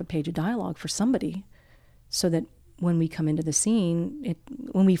half a page of dialogue for somebody, so that when we come into the scene,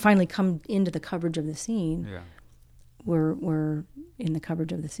 when we finally come into the coverage of the scene, we're in the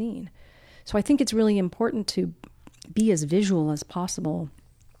coverage of the scene. So I think it's really important to be as visual as possible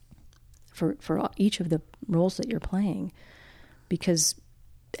for each of the roles that you're playing, because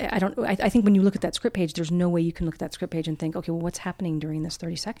I think when you look at that script page, there's no way you can look at that script page and think, okay, well, what's happening during this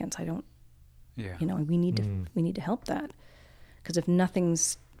 30 seconds? We need to help that, because if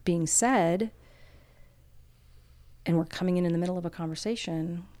nothing's being said and we're coming in the middle of a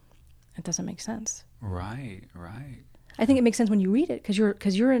conversation, it doesn't make sense. Right. I think it makes sense when you read it, because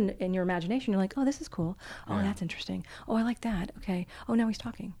you're in your imagination. You're like, oh, this is cool. Oh, that's interesting. Oh, I like that. Okay. Oh, now he's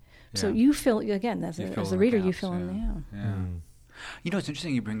talking. So you fill, again, as the reader, you fill in. It's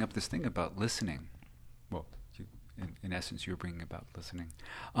interesting you bring up this thing about listening. Well, in essence, you're bringing about listening.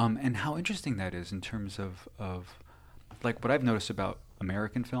 And how interesting that is in terms of like what I've noticed about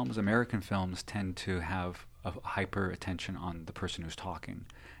American films. American films tend to have a hyper attention on the person who's talking,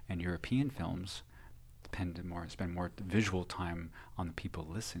 and European films spend more visual time on the people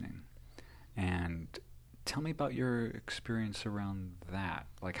listening. And tell me about your experience around that.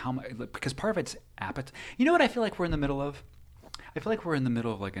 Like how much, because part of it's appetite. You know what I feel like we're in the middle of? I feel like we're in the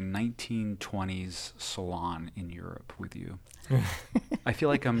middle of like a 1920s salon in Europe with you. I feel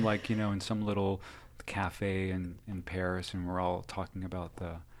like I'm like, in some little cafe in Paris, and we're all talking about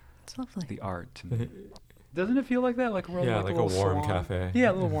the art. And doesn't it feel like that? Like we're like a warm salon. Cafe.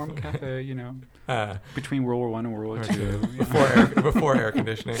 Yeah, a little warm cafe, between World War I and World War II. Before air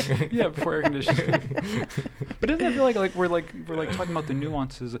conditioning. Yeah, before air conditioning. But doesn't it feel like we're talking about the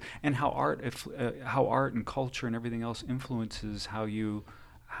nuances and how art and culture and everything else influences how you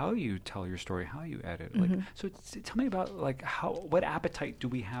tell your story, how you edit. So tell me about what appetite do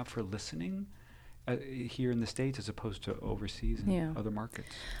we have for listening here in the States as opposed to overseas and other markets?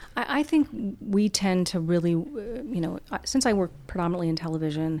 I think we tend to really, since I work predominantly in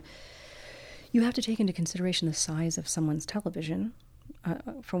television, you have to take into consideration the size of someone's television,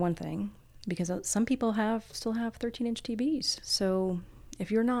 for one thing, because some people still have 13-inch TVs. So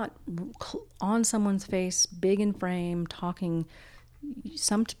if you're not on someone's face, big in frame, talking,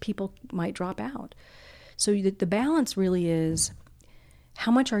 some people might drop out. So the balance really is,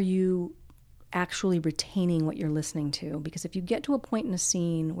 how much are you actually retaining what you're listening to? Because if you get to a point in a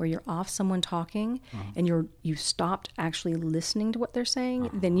scene where you're off someone talking and you stopped actually listening to what they're saying,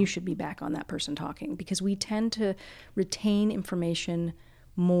 then you should be back on that person talking, because we tend to retain information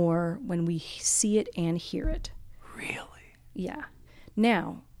more when we see it and hear it. Really? Yeah.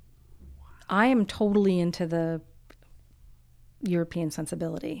 Now, I am totally into the European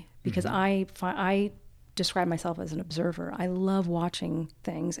sensibility, because I describe myself as an observer. I love watching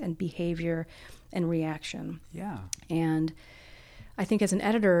things and behavior and reaction. Yeah. And I think as an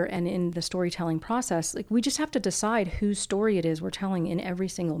editor and in the storytelling process, we just have to decide whose story it is we're telling in every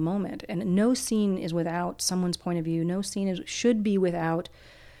single moment. And no scene is without someone's point of view. No scene should be without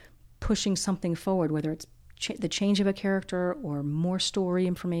pushing something forward, whether it's the change of a character or more story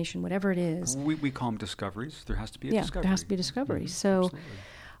information, whatever it is. We call them discoveries. There has to be a discovery. There has to be a discovery. Mm-hmm. So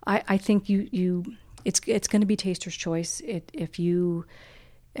I think it's going to be taster's choice.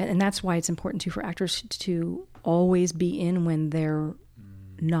 And that's why it's important too for actors to always be in when they're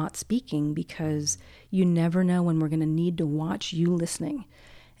not speaking, because you never know when we're going to need to watch you listening.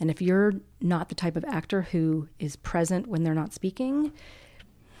 And if you're not the type of actor who is present when they're not speaking,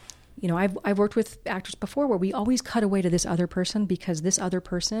 I've worked with actors before where we always cut away to this other person because this other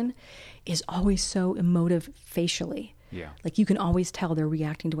person is always so emotive facially. Yeah. Like you can always tell they're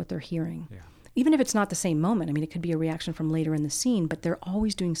reacting to what they're hearing. Yeah. Even if it's not the same moment. I mean, it could be a reaction from later in the scene, but they're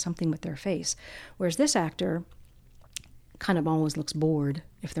always doing something with their face. Whereas this actor kind of always looks bored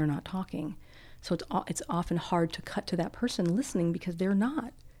if they're not talking. So it's often hard to cut to that person listening because they're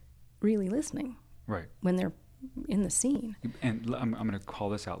not really listening. Right. When they're in the scene. And I'm going to call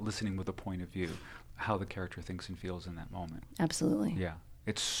this out, listening with a point of view, how the character thinks and feels in that moment. Absolutely. Yeah.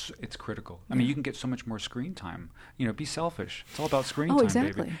 It's critical. I mean, you can get so much more screen time. Be selfish. It's all about screen time,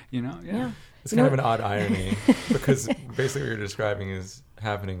 exactly. baby. Yeah. It's kind of an odd irony because basically what you're describing is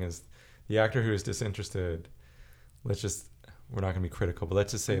happening is the actor who is disinterested, we're not going to be critical, but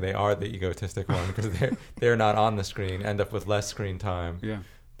let's just say they are the egotistic one because they're not on the screen, end up with less screen time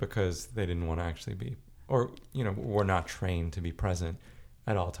because they didn't want to actually be, or, we're not trained to be present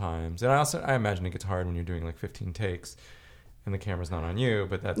at all times. And I imagine it gets hard when you're doing like 15 takes and the camera's not on you,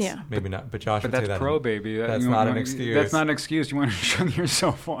 but that's maybe not. But Josh would say that's pro, baby. That's not an excuse. That's not an excuse. You want to show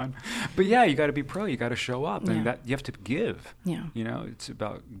yourself on. But yeah, you got to be pro. You got to show up. And that you have to give. Yeah. It's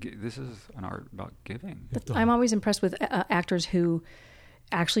about, this is an art about giving. I'm always impressed with actors who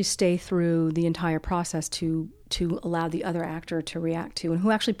actually stay through the entire process to allow the other actor to react to, and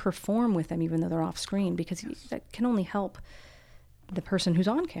who actually perform with them even though they're off screen, because that can only help the person who's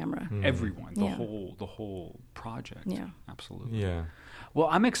on camera. Everyone, the whole project. Yeah. Absolutely. Yeah. Well,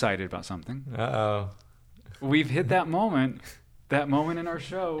 I'm excited about something. Uh-oh. We've hit that moment in our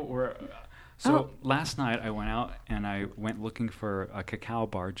show where last night I went out and I went looking for a cacao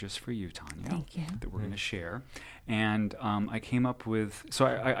bar just for you, Tanya. Thank you. That we're going to share. And I came up with, so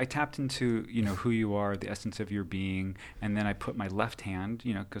I tapped into, who you are, the essence of your being, and then I put my left hand,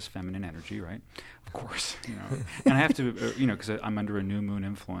 because feminine energy, right? Of course, and I have to, because I'm under a new moon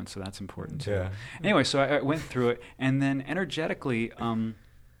influence, so that's important too. Yeah. Anyway, so I went through it, and then energetically,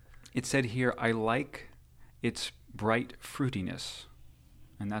 it said here, I like its bright fruitiness.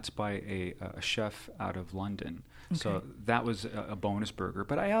 And that's by a chef out of London. Okay. So that was a bonus burger.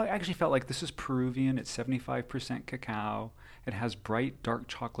 But I actually felt like this is Peruvian. It's 75% cacao. It has bright, dark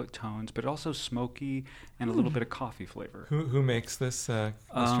chocolate tones, but also smoky and a little bit of coffee flavor. Who makes this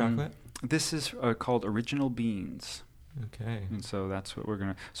chocolate? This is called Original Beans. Okay. And so that's what we're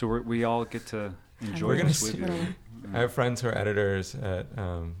going to... So we all get to enjoy this with you. I have friends who are editors at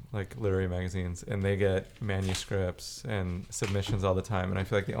like literary magazines, and they get manuscripts and submissions all the time. And I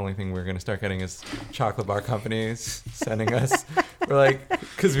feel like the only thing we're going to start getting is chocolate bar companies sending us. We're like,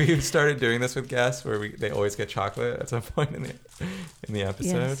 because we've started doing this with guests, where they always get chocolate at some point in the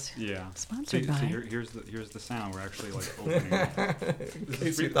episode. Yes. Yeah. Sponsored by. So here's the sound. We're actually like opening. In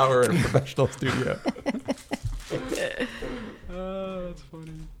case you thought we were in a professional studio. Oh, that's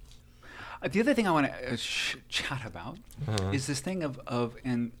funny. The other thing I want to chat about is this thing of,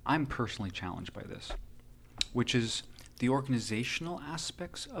 and I'm personally challenged by this, which is the organizational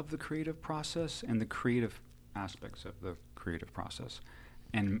aspects of the creative process and the creative aspects of the creative process,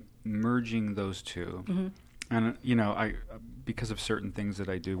 and merging those two. Mm-hmm. And I because of certain things that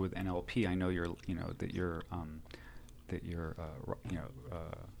I do with NLP, I know you're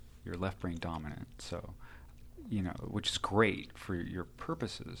left brain dominant, so which is great for your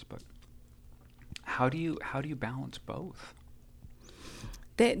purposes, but how do you balance both?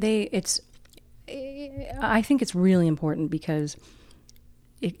 I think it's really important because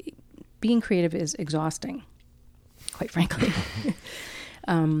being creative is exhausting, quite frankly.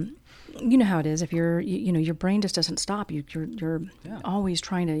 You know how it is. If your brain just doesn't stop. You're always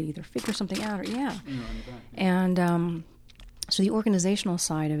trying to either figure something out or and so the organizational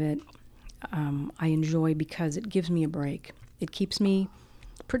side of it, I enjoy because it gives me a break. It keeps me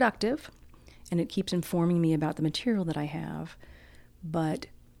productive. And it keeps informing me about the material that I have, but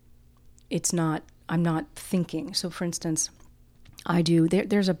I'm not thinking. So for instance,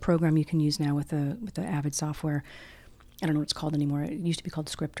 there's a program you can use now with the Avid software. I don't know what it's called anymore. It used to be called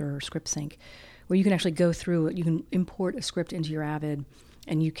Scripter or ScriptSync, where you can actually go through it. You can import a script into your Avid,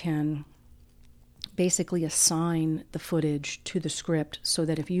 and you can basically assign the footage to the script so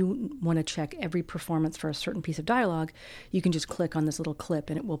that if you want to check every performance for a certain piece of dialogue, you can just click on this little clip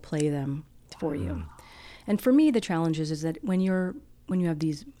and it will play them for you. And for me, the challenge is that when you have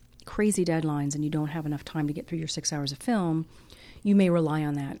these crazy deadlines and you don't have enough time to get through your 6 hours of film, you may rely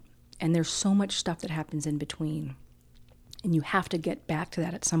on that. And there's so much stuff that happens in between. And you have to get back to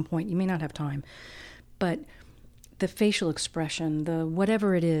that at some point. You may not have time. But the facial expression, the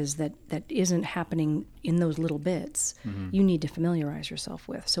whatever it is that isn't happening in those little bits, you need to familiarize yourself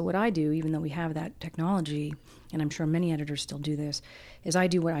with. So what I do, even though we have that technology, and I'm sure many editors still do this, is I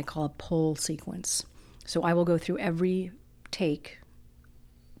do what I call a pull sequence. So I will go through every take,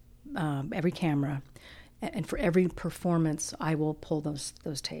 every camera, and for every performance, I will pull those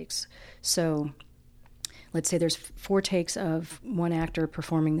takes. So let's say there's 4 takes of one actor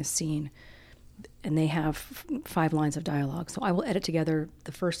performing this scene, and they have 5 lines of dialogue. So I will edit together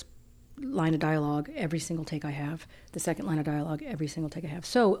the first line of dialogue every single take I have, the second line of dialogue every single take I have.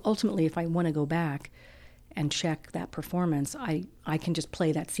 So ultimately, if I want to go back and check that performance, I can just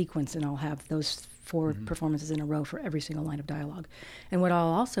play that sequence, and I'll have those 4 performances in a row for every single line of dialogue. And what I'll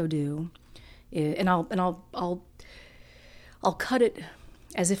also do is, I'll cut it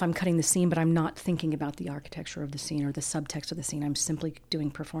as if I'm cutting the scene, but I'm not thinking about the architecture of the scene or the subtext of the scene. I'm simply doing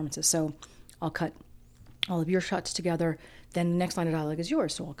performances. So I'll cut all of your shots together, then the next line of dialogue is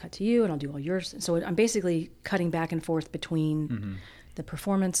yours, so I'll cut to you and I'll do all yours. So I'm basically cutting back and forth between the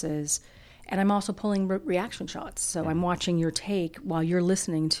performances, and I'm also pulling reaction shots. So I'm watching your take while you're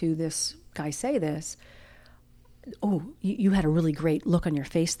listening to this guy say this. Oh, you had a really great look on your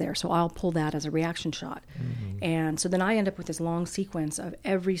face there, so I'll pull that as a reaction shot. And so then I end up with this long sequence of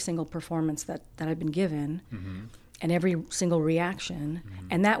every single performance that I've been given and every single reaction,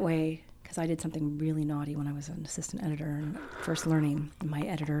 and that way, because I did something really naughty when I was an assistant editor and first learning. My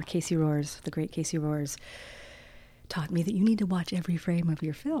editor, Casey Roars, the great Casey Roars, taught me that you need to watch every frame of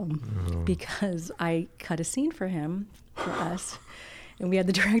your film because I cut a scene for him, for us, and we had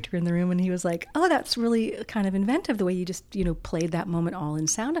the director in the room, and he was like, "Oh, that's really kind of inventive, the way you just, played that moment all in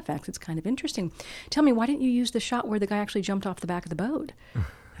sound effects. It's kind of interesting. Tell me, why didn't you use the shot where the guy actually jumped off the back of the boat?"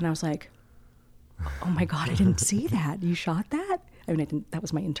 And I was like, "Oh my God, I didn't see that. You shot that?" I mean, I didn't, that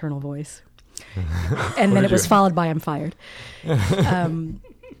was my internal voice. And then it was followed by, "I'm fired." And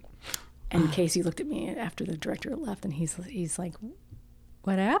Casey looked at me after the director left, and he's like,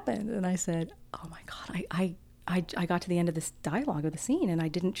 "What happened?" And I said, "Oh my God, I got to the end of this dialogue of the scene, and I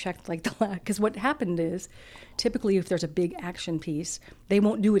didn't check because what happened is, typically if there's a big action piece, they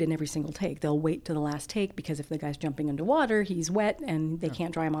won't do it in every single take. They'll wait to the last take because if the guy's jumping into water, he's wet, and they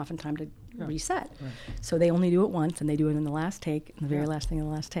can't dry him off in time to reset. Right. So they only do it once, and they do it in the last take, in the very last thing in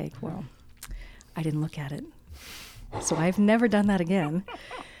the last take. Well, I didn't look at it, so I've never done that again.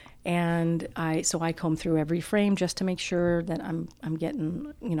 And I comb through every frame just to make sure that I'm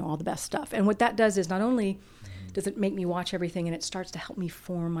getting all the best stuff. And what that does is not only does it make me watch everything, and it starts to help me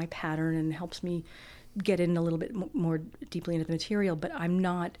form my pattern and helps me get in a little bit more deeply into the material, but I'm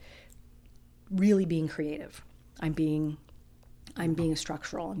not really being creative. I'm being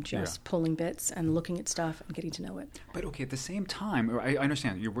structural. I'm just pulling bits and looking at stuff and getting to know it. But okay, at the same time, I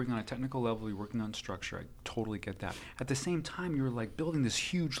understand you're working on a technical level, you're working on structure. I totally get that. At the same time, you're like building this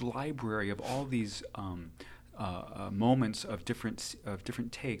huge library of all these moments of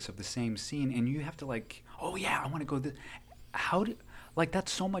different takes of the same scene, and you have to like, oh yeah, I want to go this.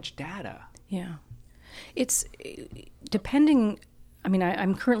 That's so much data. Yeah, it's depending. I mean,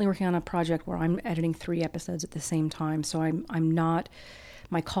 I'm currently working on a project where I'm editing 3 episodes at the same time, so I'm not.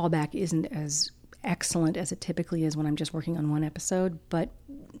 My callback isn't as excellent as it typically is when I'm just working on one episode. But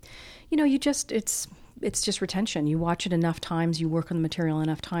it's just retention. You watch it enough times, you work on the material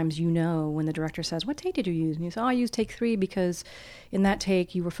enough times, when the director says, "What take did you use?" And you say, "Oh, I used take 3 because in that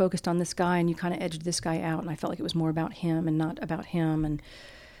take you were focused on this guy and you kind of edged this guy out, and I felt like it was more about him and not about him." And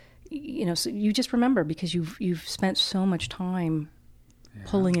so you just remember because you've spent so much time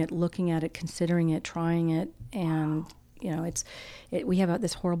pulling it, looking at it, considering it, trying it, and we have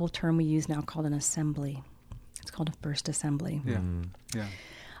this horrible term we use now called an assembly. It's called a burst assembly. Yeah. Yeah.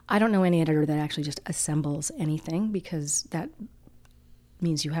 I don't know any editor that actually just assembles anything because that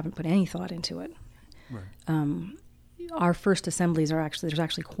means you haven't put any thought into it. Right. Our first assemblies there's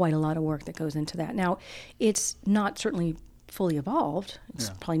actually quite a lot of work that goes into that. Now, it's not certainly fully evolved. It's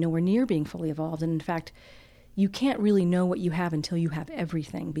probably nowhere near being fully evolved. And in fact, you can't really know what you have until you have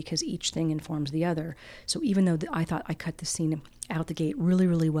everything because each thing informs the other. So even though I thought I cut the scene out the gate really,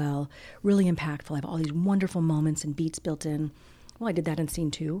 really well, really impactful, I have all these wonderful moments and beats built in. Well, I did that in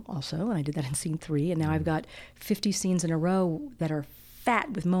scene 2 also, and I did that in scene 3, and now I've got 50 scenes in a row that are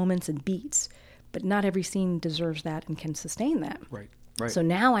fat with moments and beats, but not every scene deserves that and can sustain that. Right. So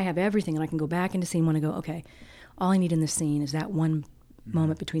now I have everything, and I can go back into scene 1 and go, okay, all I need in this scene is that one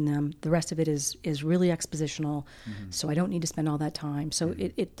moment between them. The rest of it is really expositional, so I don't need to spend all that time. So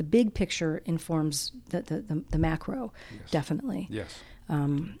the big picture informs the macro, definitely. Yes.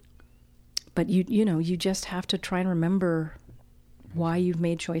 But you just have to try and remember why you've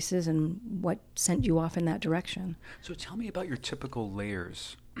made choices and what sent you off in that direction. So tell me about your typical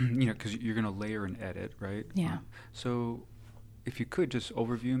layers, because you're going to layer and edit, right? Yeah. So if you could just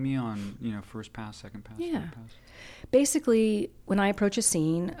overview me on, first pass, second pass, Yeah. third pass. Basically, when I approach a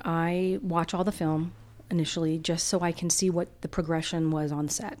scene, I watch all the film initially just so I can see what the progression was on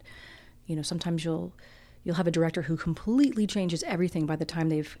set. Sometimes you'll have a director who completely changes everything by the time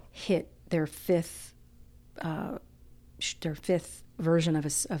they've hit their fifth version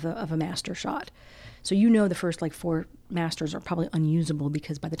of a master shot. So the first 4 masters are probably unusable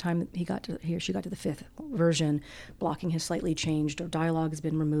because by the time he or she got to the 5th version, blocking has slightly changed or dialogue has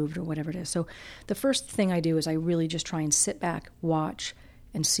been removed or whatever it is. So the first thing I do is I really just try and sit back, watch,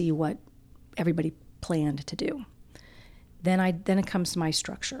 and see what everybody planned to do. Then it comes to my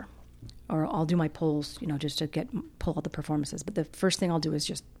structure, or I'll do my pulls, just to pull all the performances. But the first thing I'll do is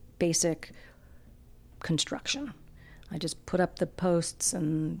just basic construction. I just put up the posts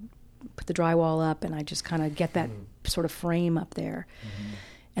and put the drywall up, and I just kind of get that sort of frame up there.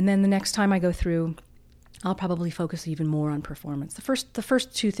 And then the next time I go through, I'll probably focus even more on performance. The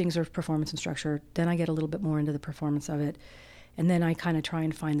first 2 things are performance and structure. Then I get a little bit more into the performance of it, and then I kind of try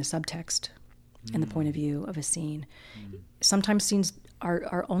and find the subtext and the point of view of a scene. Sometimes scenes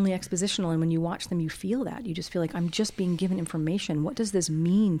are only expositional, and when you watch them, you feel that. You just feel like, I'm just being given information. What does this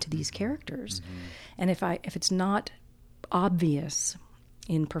mean to these characters? And if it's not obvious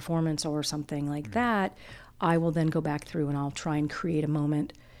in performance or something like that, I will then go back through and I'll try and create a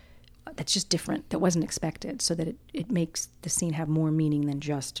moment that's just different, that wasn't expected, so that it makes the scene have more meaning than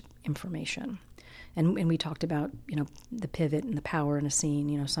just information. And we talked about, the pivot and the power in a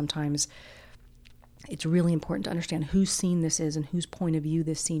scene. Sometimes it's really important to understand whose scene this is and whose point of view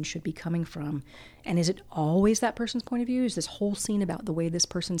this scene should be coming from. And is it always that person's point of view? Is this whole scene about the way this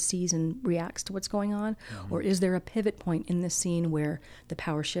person sees and reacts to what's going on? Or is there a pivot point in this scene where the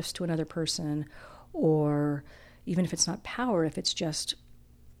power shifts to another person? Or even if it's not power, if it's just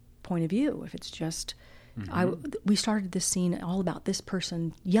point of view, if it's just... we started this scene all about this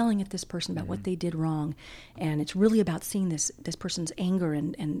person yelling at this person about what they did wrong, and it's really about seeing this person's anger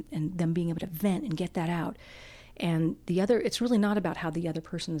and them being able to vent and get that out. And it's really not about how the other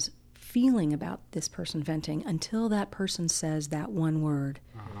person's feeling about this person venting until that person says that one word.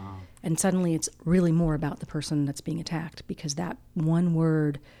 And suddenly it's really more about the person that's being attacked, because that one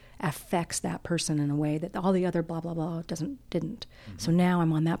word affects that person in a way that all the other blah, blah, blah didn't. So now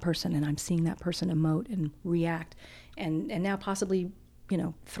I'm on that person, and I'm seeing that person emote and react, and now possibly,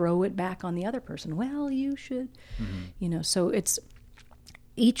 throw it back on the other person. Well, you should, so it's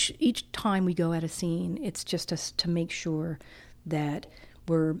each time we go at a scene, it's just to make sure that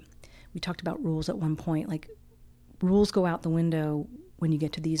we talked about rules at one point, like rules go out the window when you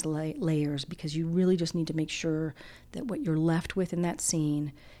get to these layers, because you really just need to make sure that what you're left with in that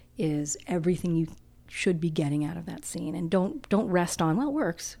scene is everything you should be getting out of that scene. And don't rest on, well, it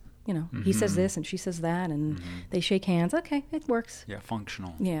works. He says this and she says that, and they shake hands. Okay, it works. Yeah,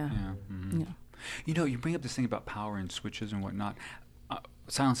 functional. Yeah. You bring up this thing about power and switches and whatnot.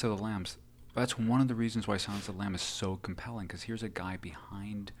 Silence of the Lambs, that's one of the reasons why Silence of the Lambs is so compelling, because here's a guy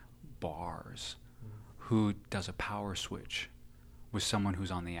behind bars who does a power switch with someone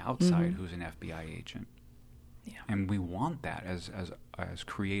who's on the outside, who's an FBI agent. Yeah. And we want that as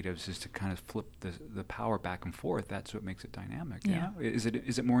creatives, is to kind of flip the power back and forth. That's what makes it dynamic. Yeah. Is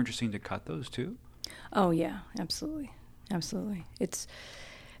it more interesting to cut those too? Oh yeah, absolutely. It's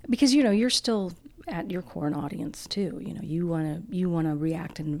because you're still at your core an audience too. You want to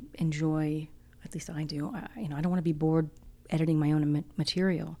react and enjoy. At least I do. I don't want to be bored editing my own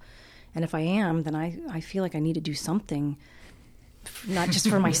material. And if I am, then I feel like I need to do something. Not just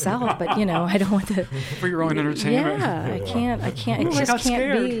for myself, but I don't want to for your own entertainment. Yeah, I can't. It just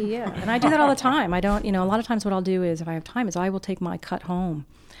can't be. Yeah, and I do that all the time. I don't. A lot of times, what I'll do is, if I have time, is I will take my cut home,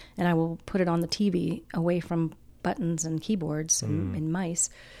 and I will put it on the TV away from buttons and keyboards and mice,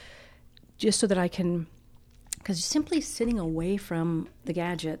 just so that I can. Because simply sitting away from the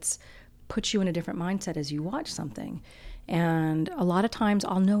gadgets puts you in a different mindset as you watch something, and a lot of times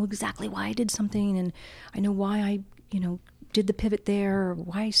I'll know exactly why I did something, and I know why I did the pivot there, or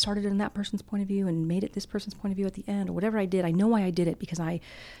why I started in that person's point of view and made it this person's point of view at the end, or whatever I did. I know why I did it because I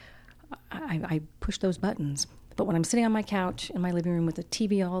pushed those buttons. But when I'm sitting on my couch in my living room with the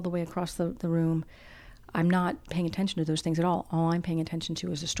TV all the way across the room, I'm not paying attention to those things at all. All I'm paying attention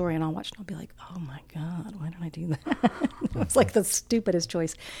to is the story, and I'll watch and I'll be like, oh my God, why did I do that? It's like the stupidest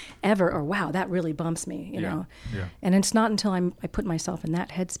choice ever, or wow, that really bumps me, you know? Yeah. And it's not until I put myself in that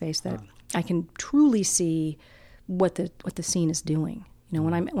headspace that I can truly see what the scene is doing. You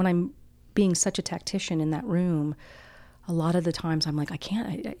know, when I'm being such a tactician in that room, a lot of the times I'm like, I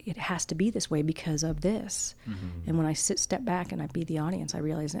can't, it has to be this way because of this. Mm-hmm. And when I step back and I be the audience, I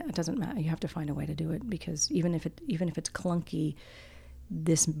realize it doesn't matter. You have to find a way to do it, because even if it's clunky,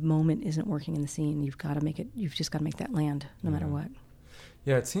 this moment isn't working in the scene. You've just got to make that land no matter what.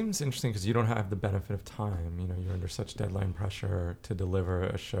 Yeah, it seems interesting because you don't have the benefit of time. You know, you're under such deadline pressure to deliver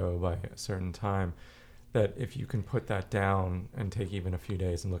a show by a certain time that if you can put that down and take even a few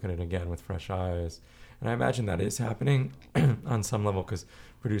days and look at it again with fresh eyes. And I imagine that is happening on some level, because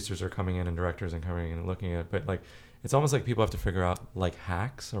producers are coming in and directors are coming in and looking at it. But like, it's almost like people have to figure out like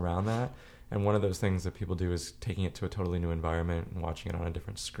hacks around that. And one of those things that people do is taking it to a totally new environment and watching it on a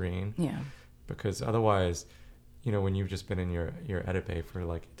different screen. Yeah. Because otherwise, you know, when you've just been in your edit bay for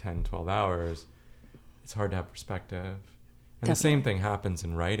like 10, 12 hours, it's hard to have perspective. And Definitely. The same thing happens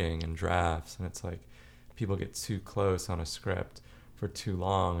in writing and drafts. And it's like people get too close on a script for too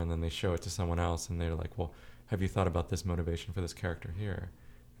long, and then they show it to someone else and they're like, well, have you thought about this motivation for this character here?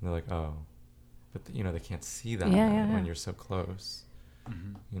 And they're like, oh, but you know, they can't see that when you're so close.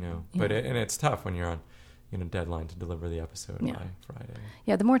 Mm-hmm. You know, but it's tough when you're on, you know, deadline to deliver the episode by Friday.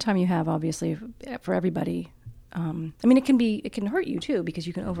 Yeah, the more time you have, obviously, for everybody. I mean, it can hurt you too, because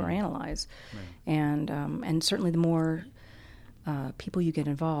you can overanalyze, and certainly the more people you get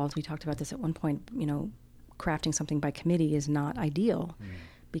involved. We talked about this at one point. You know, crafting something by committee is not ideal,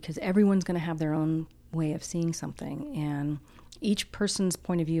 because everyone's going to have their own way of seeing something, and each person's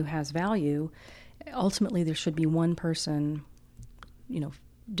point of view has value. Ultimately, there should be one person, you know,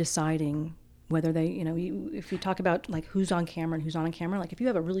 deciding whether they, you know, if you talk about like who's on camera and who's not on camera, like if you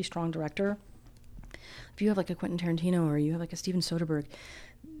have a really strong director, if you have like a Quentin Tarantino or you have like a Steven Soderbergh,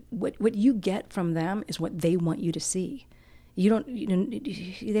 what you get from them is what they want you to see. They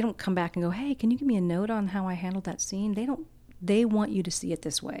don't come back and go, hey, can you give me a note on how I handled that scene? They want you to see it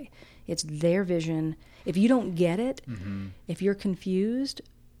this way. It's their vision. If you don't get it, if you're confused,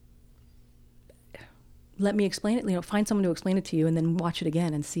 let me explain it. You know, find someone to explain it to you, and then watch it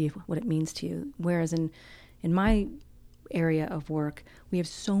again and see what it means to you. Whereas in my area of work, we have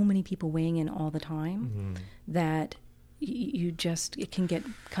so many people weighing in all the time that it can get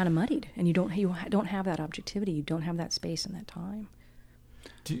kind of muddied, and you don't have that objectivity. You don't have that space and that time.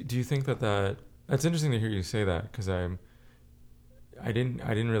 Do you think that it's interesting to hear you say that, because I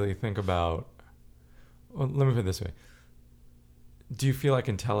didn't really think about. Well, let me put it this way. Do you feel like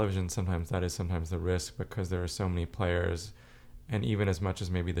in television sometimes that is sometimes the risk, because there are so many players, and even as much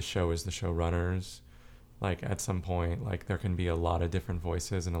as maybe the show is the showrunners, like at some point, like there can be a lot of different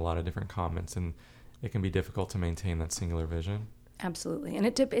voices and a lot of different comments, and it can be difficult to maintain that singular vision? Absolutely. And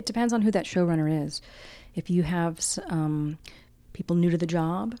it depends on who that showrunner is. If you have people new to the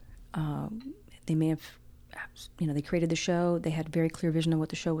job, they may have, you know, they created the show, they had a very clear vision of what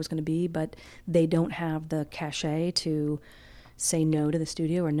the show was going to be, but they don't have the cachet to say no to the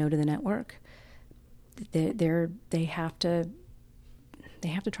studio or no to the network. They have to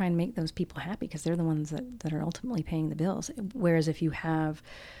try and make those people happy, because they're the ones that are ultimately paying the bills. Whereas if you have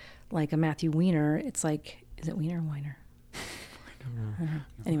like a Matthew Weiner, it's like, is it Weiner or Weiner? I don't know.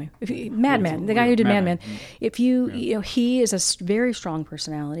 Anyway, Madman, the guy who did Madman. If you know, he is a very strong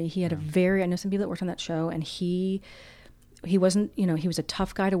personality. He had I know some people that worked on that show, and he wasn't, you know, he was a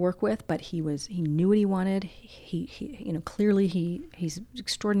tough guy to work with, but he knew what he wanted. He you know, clearly he's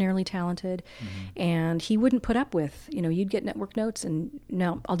extraordinarily talented, and he wouldn't put up with, you know, you'd get network notes and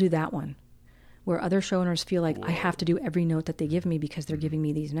no, I'll do that one. Where other showrunners feel like, I have to do every note that they give me because they're giving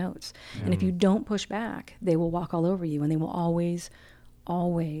me these notes. And if you don't push back, they will walk all over you, and they will always,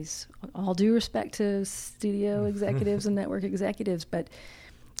 all due respect to studio executives and network executives, but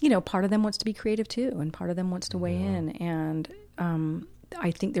you know, part of them wants to be creative too, and part of them wants to weigh in. And I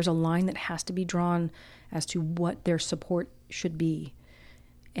think there's a line that has to be drawn as to what their support should be.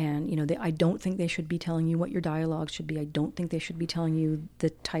 And, you know, I don't think they should be telling you what your dialogue should be. I don't think they should be telling you the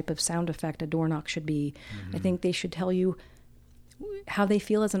type of sound effect a door knock should be. I think they should tell you how they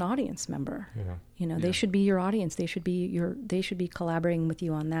feel as an audience member. You know, they should be your audience. They should be collaborating with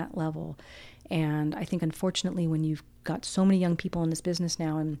you on that level. And I think, unfortunately, when you've got so many young people in this business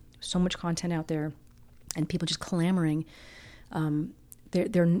now and so much content out there and people just clamoring,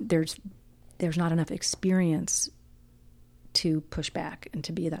 there's not enough experience to push back and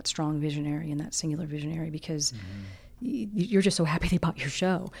to be that strong visionary and that singular visionary, because you're just so happy they bought your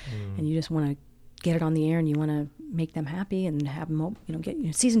show, and you just want to get it on the air and you want to make them happy and have them,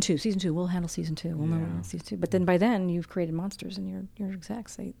 get season two, we'll handle season 2. We'll know season 2. But then by then you've created monsters and your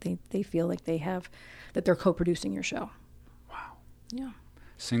execs, they feel like that they're co-producing your show. Wow. Yeah.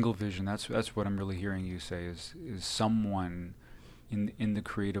 Single vision. That's what I'm really hearing you say is someone in the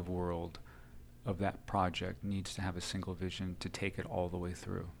creative world of that project needs to have a single vision to take it all the way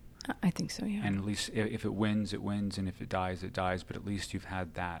through. I think so, yeah. And at least if it wins, it wins, and if it dies, it dies. But at least you've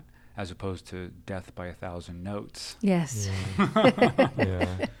had that, as opposed to death by 1,000 notes. Yes. Yeah.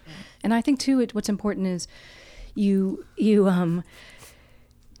 Yeah. And I think too, what's important is if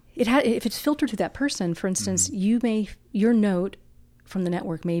it's filtered to that person. For instance, your note from the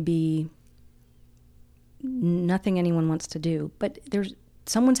network may be nothing anyone wants to do, but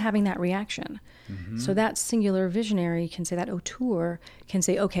someone's having that reaction. Mm-hmm. So that singular visionary can say, that auteur can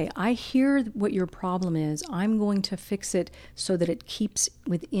say, okay, I hear what your problem is. I'm going to fix it so that it keeps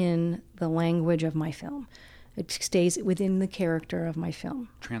within the language of my film. It stays within the character of my film.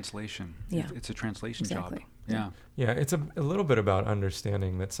 Translation. Yeah. It's a translation exactly. job. Yeah. Yeah, it's a little bit about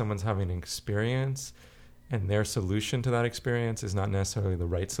understanding that someone's having an experience and their solution to that experience is not necessarily the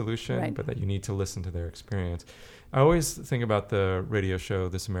right solution, right. but that you need to listen to their experience. I always think about the radio show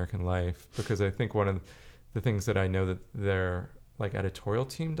This American Life, because I think one of the things that I know that their editorial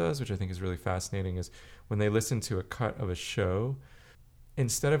team does, which I think is really fascinating, is when they listen to a cut of a show,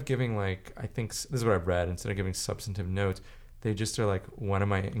 instead of giving I think this is what I've read, instead of giving substantive notes, they just are like, when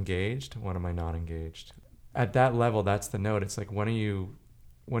am I engaged? When am I not engaged? At that level, that's the note. It's like, when are you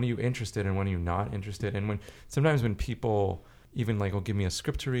interested and when are you not interested? And sometimes when people even will give me a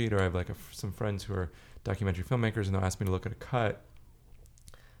script to read, or I have some friends who are documentary filmmakers and they'll ask me to look at a cut,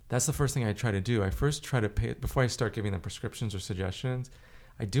 that's the first thing I try to do. I first try to before I start giving them prescriptions or suggestions,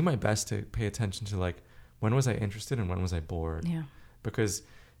 I do my best to pay attention to when was I interested and when was I bored? Yeah. Because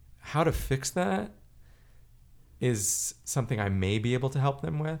how to fix that is something I may be able to help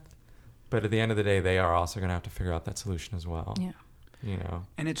them with, but at the end of the day, they are also going to have to figure out that solution as well. Yeah.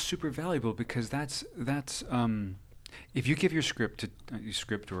 And it's super valuable because that's if you give your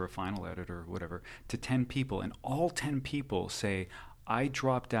script or a final edit or whatever to 10 people, and all 10 people say, I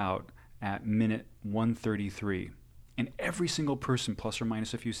dropped out at minute 133, and every single person plus or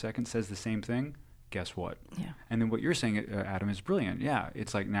minus a few seconds says the same thing, guess what? Yeah. And then what you're saying, Adam, is brilliant. Yeah,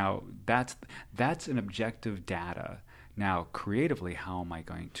 it's now that's an objective data. Now, creatively, how am I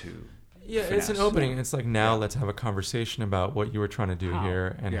going to... Yeah, finesse. It's an opening. It's let's have a conversation about what you were trying to do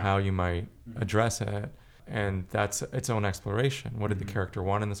here and how you might address it. And that's its own exploration. What did the character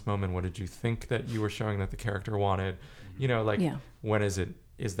want in this moment? What did you think that you were showing that the character wanted? When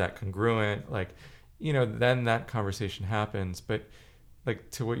is that congruent? Then that conversation happens. But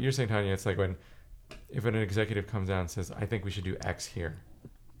to what you're saying, Tanya, it's if an executive comes down and says, I think we should do X here.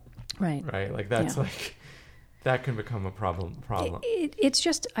 Right. Right? That's that can become a problem. It's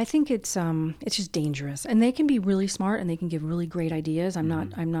just, I think it's just dangerous, and they can be really smart and they can give really great ideas. I'm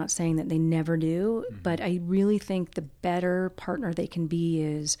not saying that they never do, but I really think the better partner they can be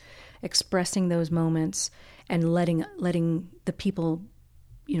is expressing those moments and letting the people,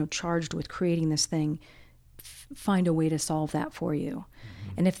 charged with creating this thing, find a way to solve that for you.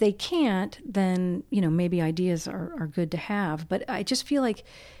 And if they can't, then maybe ideas are good to have. But I just feel like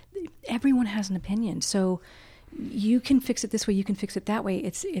everyone has an opinion, so you can fix it this way, you can fix it that way.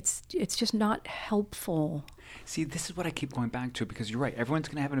 It's just not helpful. See, this is what I keep going back to, because you're right. Everyone's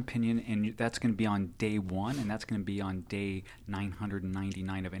going to have an opinion, and that's going to be on day 1, and that's going to be on day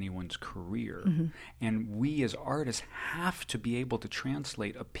 999 of anyone's career. Mm-hmm. And we as artists have to be able to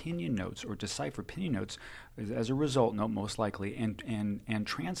translate opinion notes or decipher opinion notes as a result note, most likely, and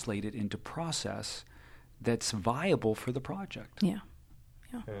translate it into process that's viable for the project. Yeah.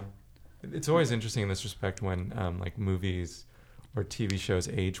 It's always interesting in this respect when movies or TV shows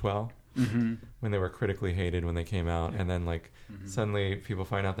age well, when they were critically hated when they came out, and then suddenly people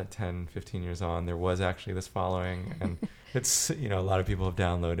find out that 10, 15 years on there was actually this following, and it's a lot of people have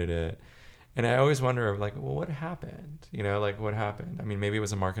downloaded it. And I always wonder well, what happened? What happened? I mean, maybe it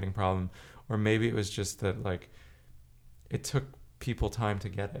was a marketing problem, or maybe it was just that it took people time to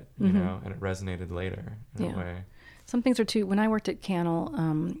get it, and it resonated later in a way. Some things are too. When I worked at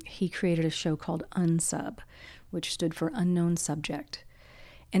Cannell, he created a show called Unsub, which stood for Unknown Subject,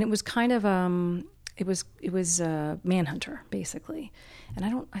 and it was kind of it was Manhunter basically,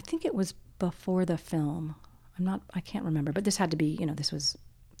 and I think it was before the film. I can't remember, but this had to be this was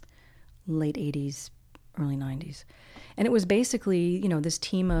late 80s, early 90s. And it was basically, this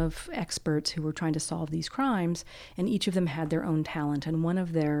team of experts who were trying to solve these crimes, and each of them had their own talent. And one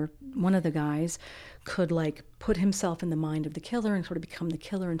of the guys could put himself in the mind of the killer and sort of become the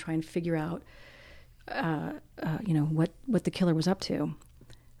killer and try and figure out what the killer was up to.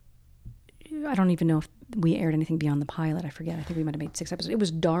 I don't even know if we aired anything beyond the pilot. I forget. I think we might have made 6 episodes. It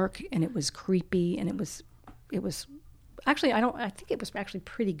was dark and it was creepy and it was actually, I think it was actually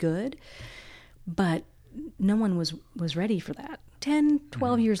pretty good, but no one was ready for that. 10,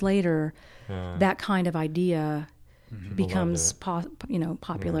 12 years later, that kind of idea becomes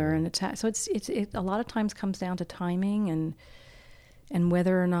popular, and so it's a lot of times comes down to timing and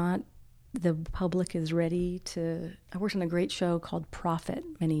whether or not the public is ready to. I worked on a great show called Prophet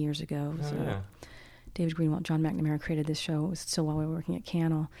many years ago. David Greenwald, John McNamara created this show. It was still while we were working at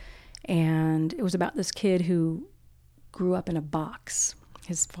Cannell, and it was about this kid who grew up in a box.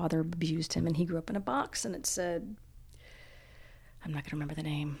 His father abused him, and he grew up in a box, and it said, I'm not going to remember the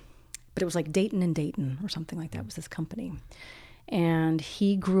name, but it was like Dayton and Dayton or something like that was this company. And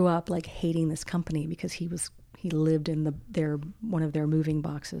he grew up like hating this company because he lived in one of their moving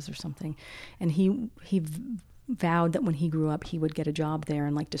boxes or something. And he vowed that when he grew up, he would get a job there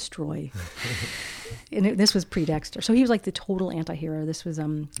and like destroy. And this was pre-Dexter. So he was like the total anti-hero. This was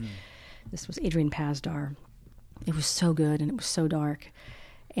Adrian Pasdar. It was so good and it was so dark.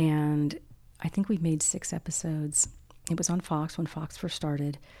 And I think we made 6 episodes. It was on Fox when Fox first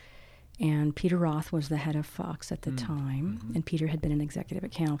started. And Peter Roth was the head of Fox at the time. Mm-hmm. And Peter had been an executive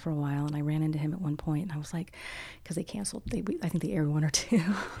at Cannell for a while. And I ran into him at one point, and I was like, because they canceled, I think they aired 1 or 2.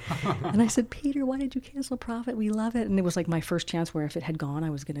 And I said, Peter, why did you cancel Prophet? We love it. And it was like my first chance where if it had gone, I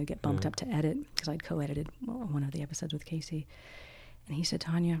was going to get bumped up to edit, because I'd co-edited one of the episodes with Casey. And he said,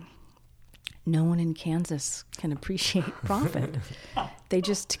 Tanya, no one in Kansas can appreciate Prophet. They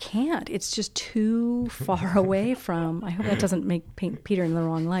just can't. It's just too far away from. I hope that doesn't paint Peter in the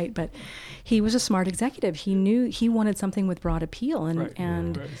wrong light, but he was a smart executive. He knew he wanted something with broad appeal,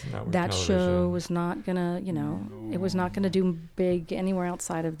 and that show was not gonna, it was not gonna do big anywhere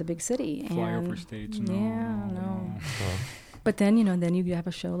outside of the big city. Flyover states, no. Yeah, no. But then, then you have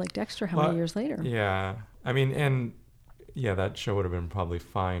a show like Dexter. How many years later? Yeah, I mean, and. Yeah, that show would have been probably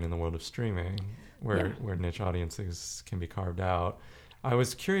fine in the world of streaming, where niche audiences can be carved out. I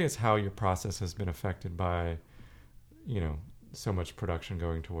was curious how your process has been affected by, so much production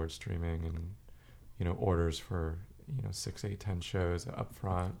going towards streaming and, orders for, 6, 8, 10 shows up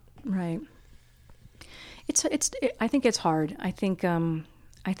front. Right. I think it's hard. I think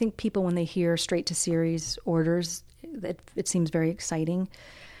people, when they hear straight to series orders, it seems very exciting.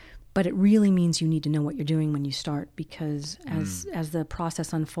 But it really means you need to know what you're doing when you start, because as the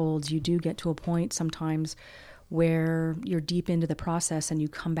process unfolds, you do get to a point sometimes where you're deep into the process and you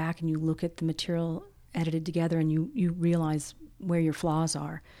come back and you look at the material edited together and you realize where your flaws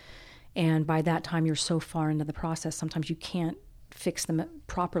are. And by that time, you're so far into the process, sometimes you can't fix them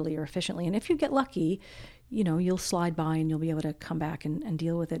properly or efficiently. And if you get lucky, you'll slide by and you'll be able to come back and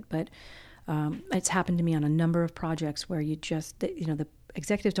deal with it. But it's happened to me on a number of projects where you just, the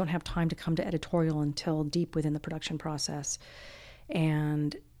executives don't have time to come to editorial until deep within the production process.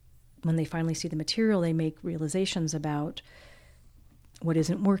 And when they finally see the material, they make realizations about what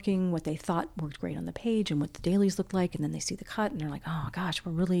isn't working, what they thought worked great on the page, and what the dailies looked like. And then they see the cut and they're like, oh gosh,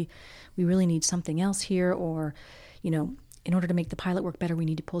 we really need something else here. Or, in order to make the pilot work better, we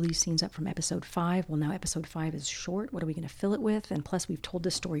need to pull these scenes up from episode 5. Well, now episode 5 is short. What are we going to fill it with? And plus, we've told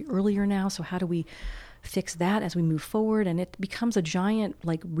this story earlier now, so how do we fix that as we move forward? And it becomes a giant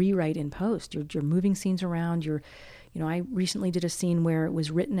rewrite in post. You're moving scenes around. I recently did a scene where it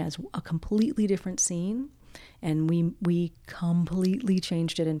was written as a completely different scene, and we completely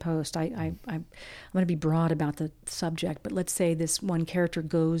changed it in post. I'm going to be broad about the subject, but let's say this one character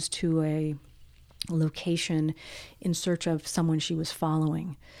goes to a location in search of someone she was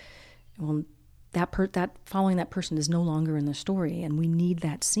following. Well, that following that person is no longer in the story, and we need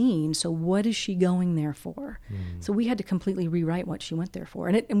that scene. So what is she going there for? So we had to completely rewrite what she went there for,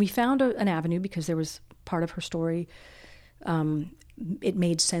 and we found an avenue, because there was part of her story. It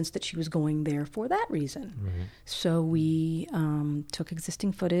made sense that she was going there for that reason. Right. So we took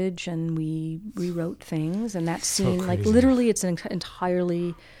existing footage and we rewrote things, and that scene, literally, it's an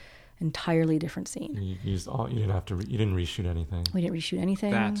entirely different scene. You didn't reshoot anything. We didn't reshoot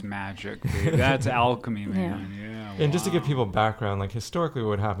anything. That's magic, babe. That's alchemy, man. Yeah. And just to give people background, historically what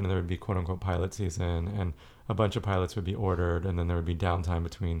would happen, there would be quote unquote pilot season, and a bunch of pilots would be ordered, and then there would be downtime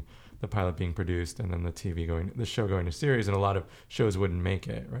between the pilot being produced and then the show going to series, and a lot of shows wouldn't make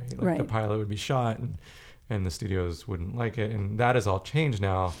it, right? The pilot would be shot and the studios wouldn't like it. And that has all changed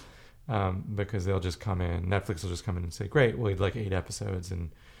now, because they'll just come in, Netflix will just come in and say, great, we'd like 8 episodes, and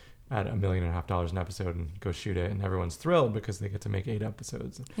at $1.5 million an episode and go shoot it, and everyone's thrilled because they get to make 8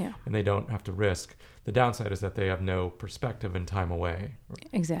 episodes. Yeah. And they don't have to risk. The downside is that they have no perspective and time away.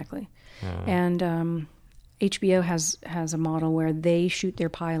 Exactly. And HBO has a model where they shoot their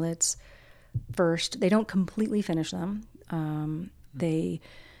pilots first. They don't completely finish them. They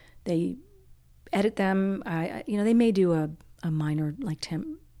edit them. They may do a minor like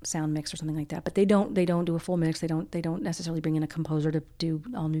temp sound mix or something like that, but they don't do a full mix. They don't necessarily bring in a composer to do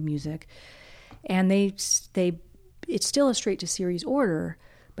all new music. And it's still a straight to series order,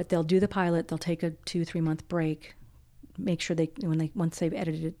 but they'll do the pilot. They'll take a 2-3 month break. Make sure once they've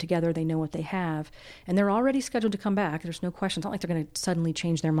edited it together, they know what they have, and they're already scheduled to come back. There's no question. It's not like they're going to suddenly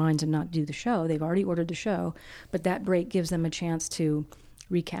change their minds and not do the show. They've already ordered the show, but that break gives them a chance to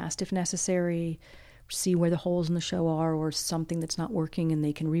recast if necessary, see where the holes in the show are or something that's not working, and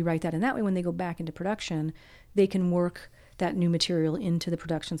they can rewrite that. And that way, when they go back into production, they can work that new material into the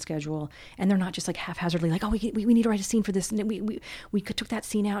production schedule, and they're not just like haphazardly like, oh, we need to write a scene for this, and we took that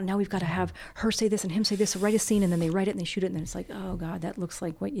scene out, and now we've got to have her say this and him say this, so write a scene, and then they write it and they shoot it, and then it's like, oh God, that looks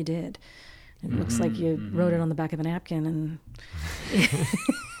like what you did. It looks like you wrote it on the back of a napkin, and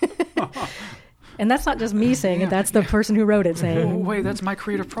and that's not just me saying it, that's the person who wrote it saying. Oh, wait, that's my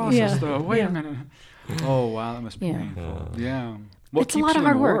creative process though. Wait a minute. Oh wow, that must be painful. Yeah. Well, it's a lot of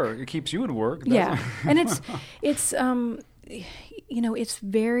hard work. It keeps you in work. Yeah, and it's it's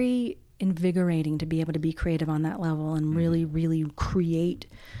very invigorating to be able to be creative on that level and really, really create.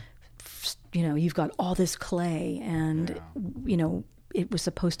 You've got all this clay, and it was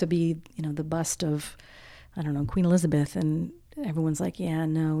supposed to be the bust of, I don't know, Queen Elizabeth, and everyone's like, yeah,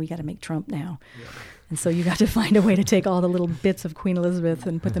 no, we got to make Trump now. Yeah. And so you got to find a way to take all the little bits of Queen Elizabeth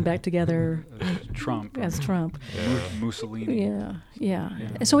and put them back together as Trump. Yeah. Mussolini. Yeah.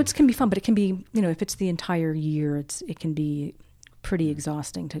 And so it can be fun, but it can be, if it's the entire year, it can be pretty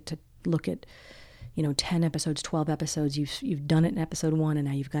exhausting to look at, 10 episodes, 12 episodes. You've done it in episode 1, and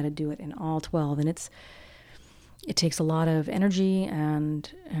now you've got to do it in all 12. And it takes a lot of energy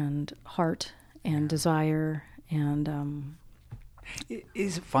and heart and desire and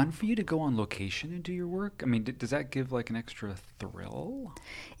Is it fun for you to go on location and do your work? I mean, does that give like an extra thrill?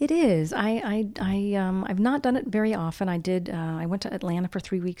 It is. I've not done it very often. I did. I went to Atlanta for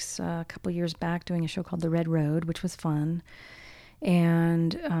 3 weeks a couple of years back doing a show called The Red Road, which was fun.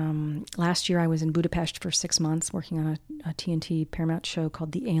 And last year I was in Budapest for 6 months working on a TNT Paramount show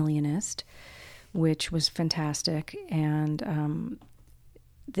called The Alienist, which was fantastic. And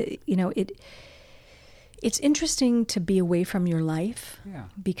it's interesting to be away from your life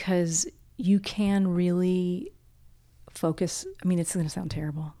because you can really focus. I mean, it's going to sound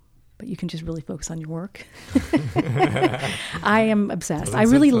terrible, but you can just really focus on your work. I am obsessed. I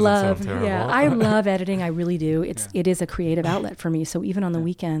really love, I love editing. I really do. It is a creative outlet for me. So even on the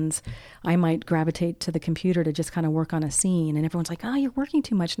weekends, I might gravitate to the computer to just kind of work on a scene, and everyone's like, oh, you're working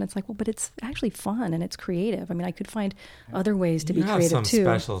too much. And it's like, well, but it's actually fun and it's creative. I mean, I could find other ways to be creative too. You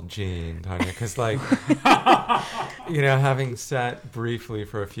have some special gene, Tanya, because like, having sat briefly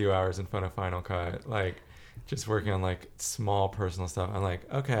for a few hours in front of Final Cut, like, just working on like small personal stuff, I'm like,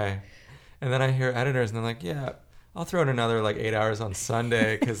 okay. And then I hear editors and they're like, yeah, I'll throw in another like 8 hours on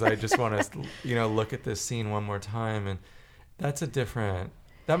Sunday because I just want to, look at this scene one more time. And that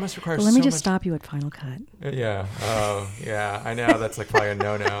must require so much. Let me just stop you at Final Cut. Yeah. Oh, yeah. I know that's like probably a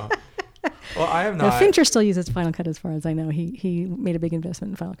no-no. Well, I have not. Now, Fincher still uses Final Cut as far as I know. He made a big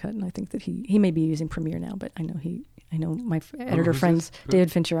investment in Final Cut, and I think that he may be using Premiere now, but I know my editor friends,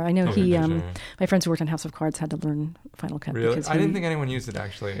 David Fincher. I know my friends who worked on House of Cards had to learn Final Cut. Really? I didn't think anyone used it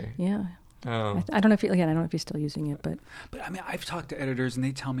actually. Yeah. Oh. I don't know if he's still using it, but I mean, I've talked to editors and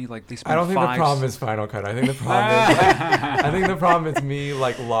they tell me like they spend. I don't think the problem is Final Cut. I think the problem is me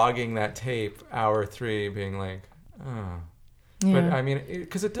like logging that tape hour 3, being like, oh. Yeah. But I mean,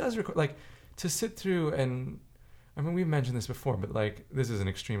 because it does record like to sit through, and I mean, we've mentioned this before, but like this is an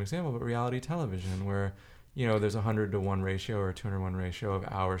extreme example, but reality television where there's 100-to-1 ratio or 200-to-1 ratio of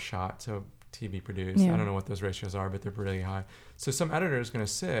hours shot, so TV produced. Yeah. I don't know what those ratios are, but they're really high. So some editor is going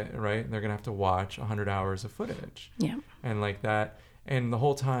to sit, right? And they're going to have to watch 100 hours of footage. Yeah. And like that, and the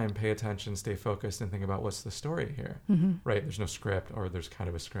whole time pay attention, stay focused, and think about what's the story here, right? There's no script, or there's kind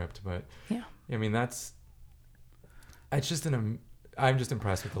of a script, but I mean, I'm just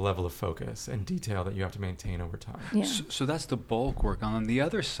impressed with the level of focus and detail that you have to maintain over time. Yeah. So that's the bulk work. On the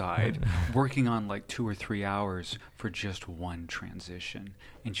other side, working on like 2 or 3 hours for just one transition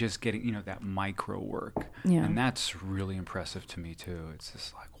and just getting, that micro work. Yeah. And that's really impressive to me too. It's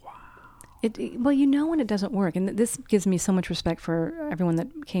just like, wow. Well, when it doesn't work. And this gives me so much respect for everyone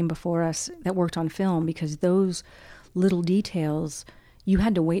that came before us that worked on film, because those little details you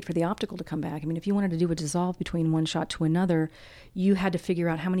had to wait for the optical to come back. I mean, if you wanted to do a dissolve between one shot to another, you had to figure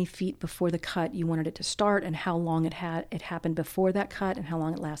out how many feet before the cut you wanted it to start and how long it happened before that cut and how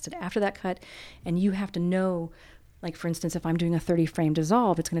long it lasted after that cut. And you have to know, like, for instance, if I'm doing a 30-frame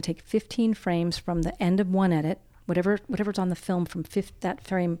dissolve, it's going to take 15 frames from the end of one edit, whatever's on the film from that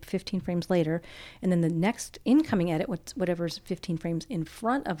frame 15 frames later, and then the next incoming edit, whatever's 15 frames in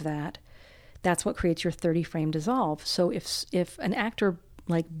front of that, that's what creates your 30-frame dissolve. So if an actor,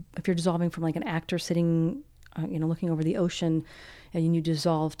 like if you're dissolving from like an actor sitting, looking over the ocean, and you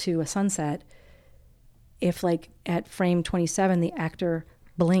dissolve to a sunset, if like at frame 27 the actor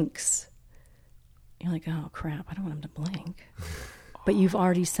blinks, you're like, oh crap, I don't want him to blink. But you've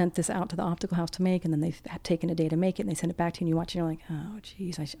already sent this out to the optical house to make, and then they've taken a day to make it, and they send it back to you, and you watch it, and you're like, oh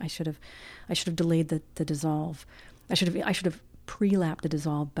geez, I should have delayed the dissolve. I should have pre-lapped the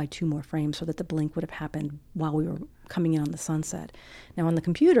dissolve by 2 more frames so that the blink would have happened while we were coming in on the sunset. Now on the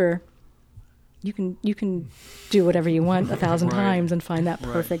computer, you can do whatever you want 1,000 times and find that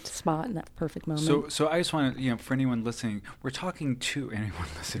perfect spot and that perfect moment. So I just want to, for anyone listening, we're talking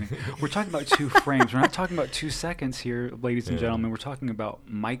about 2 frames. We're not talking about 2 seconds here, ladies and gentlemen. We're talking about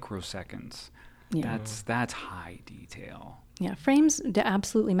microseconds. Yeah. That's high detail. Yeah, frames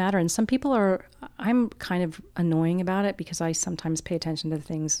absolutely matter. And some people I'm kind of annoying about it because I sometimes pay attention to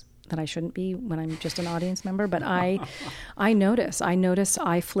things that I shouldn't be when I'm just an audience member. But I notice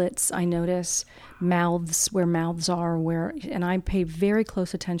eye flits. I notice mouths, where mouths are, and I pay very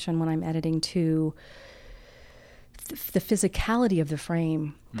close attention when I'm editing to the physicality of the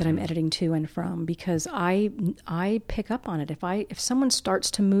frame that I'm editing to and from, because I pick up on it. If someone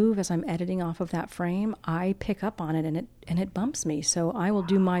starts to move as I'm editing off of that frame, I pick up on it and it bumps me. So I will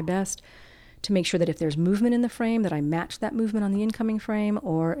do my best to make sure that if there's movement in the frame, that I match that movement on the incoming frame,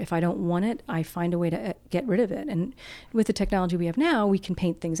 or if I don't want it, I find a way to get rid of it. And with the technology we have now, we can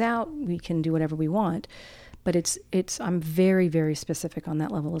paint things out, we can do whatever we want. But I'm very, very specific on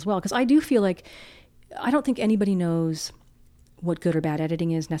that level as well, because I do feel like I don't think anybody knows what good or bad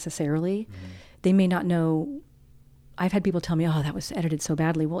editing is necessarily. Mm-hmm. They may not know. I've had people tell me, oh, that was edited so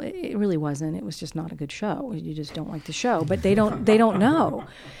badly. Well, it really wasn't. It was just not a good show. You just don't like the show. But they don't know.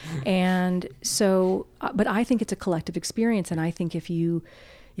 And so, but I think it's a collective experience. And I think if you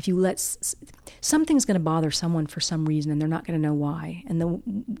something's going to bother someone for some reason and they're not going to know why.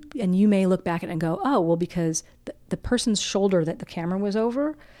 And you may look back at it and go, oh, well, because the person's shoulder that the camera was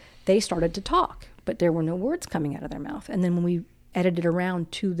over, they started to talk, but there were no words coming out of their mouth. And then when we edited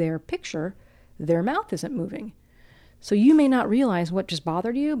around to their picture, their mouth isn't moving. So you may not realize what just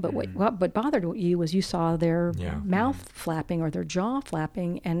bothered you, but what bothered you was you saw their mouth flapping or their jaw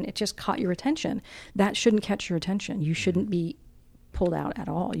flapping, and it just caught your attention. That shouldn't catch your attention. You shouldn't be pulled out at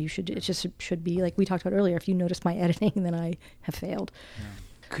all. It just should be, like we talked about earlier, if you notice my editing, then I have failed. Yeah.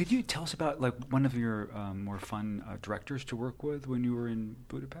 Could you tell us about like one of your more fun directors to work with when you were in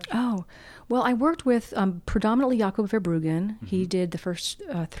Budapest? Oh, well, I worked with predominantly Jakob Verbruggen. Mm-hmm. He did the first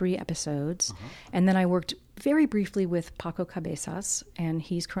 3 episodes. Uh-huh. And then I worked very briefly with Paco Cabezas, and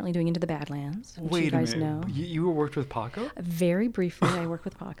he's currently doing Into the Badlands, which you guys know. You worked with Paco? Very briefly, I worked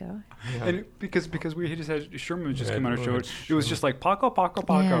with Paco. Yeah. And because we just had Sherman just came on our show. It was just like Paco.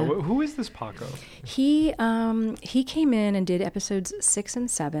 Yeah. Who is this Paco? He came in and did episodes 6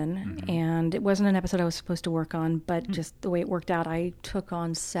 and 7, mm-hmm. and it wasn't an episode I was supposed to work on, but just the way it worked out, I took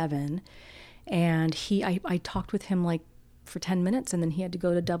on 7, and I talked with him like for 10 minutes, and then he had to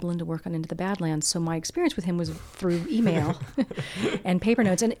go to Dublin to work on Into the Badlands. So my experience with him was through email and paper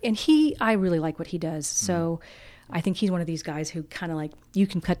notes. And I really like what he does. So I think he's one of these guys who kind of like, you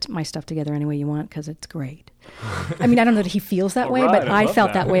can cut my stuff together any way you want because it's great. I mean, I don't know that he feels that way, but I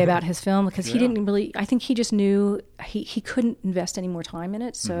felt that way about his film because he didn't really, I think he just knew he couldn't invest any more time in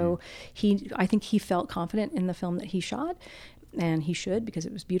it. So I think he felt confident in the film that he shot, and he should, because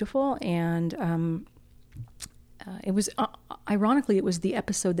it was beautiful. And, it was, ironically, it was the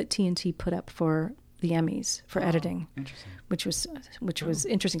episode that TNT put up for the Emmys for editing, which was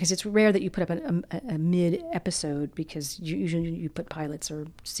interesting because it's rare that you put up a mid episode, because usually you put pilots or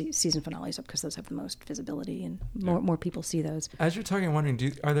season finales up because those have the most visibility and more people see those. As you're talking, I'm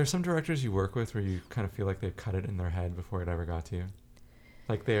wondering, are there some directors you work with where you kind of feel like they've cut it in their head before it ever got to you?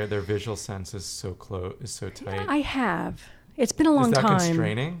 Like their visual sense is so close, is so tight. Yeah, I have. It's been a long time. Is that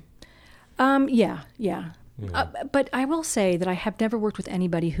constraining? Yeah. But I will say that I have never worked with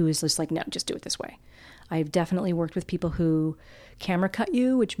anybody who is just like, no, just do it this way. I've definitely worked with people who camera cut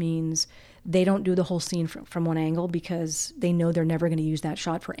you, which means they don't do the whole scene from one angle because they know they're never going to use that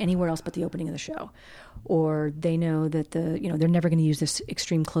shot for anywhere else but the opening of the show. Or they know that they're never going to use this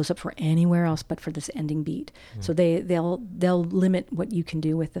extreme close-up for anywhere else but for this ending beat. So they'll limit what you can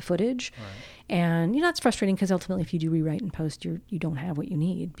do with the footage. Right. And that's frustrating because ultimately if you do rewrite and post, you don't have what you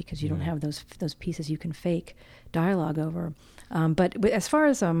need because you don't have those pieces you can fake dialogue over. But as far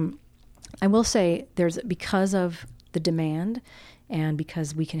as I will say, because of the demand and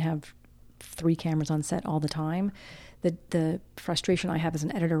because we can have 3 cameras on set all the time, the frustration I have as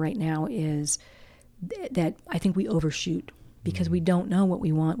an editor right now is that I think we overshoot because we don't know what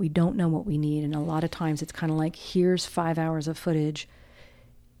we want, we don't know what we need, and a lot of times it's kind of like, here's 5 hours of footage,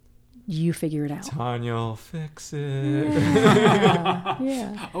 you figure it out. Tanya will fix it.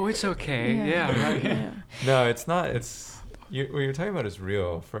 Yeah. Oh, it's okay. Yeah, right. Yeah. No, it's not. What you're talking about is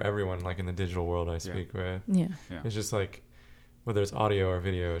real for everyone, like in the digital world I speak with. Yeah. It's just like, whether it's audio or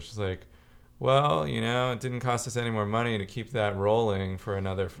video, it's just like, well, it didn't cost us any more money to keep that rolling for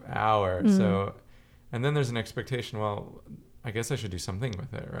another hour. So, and then there's an expectation, well, I guess I should do something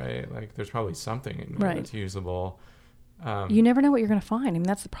with it, right? Like there's probably something in there that's usable. You never know what you're going to find. I mean,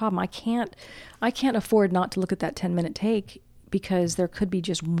 that's the problem. I can't afford not to look at that 10-minute take because there could be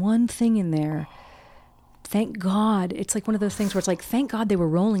just one thing in there. Thank God. It's like one of those things where it's like, thank God they were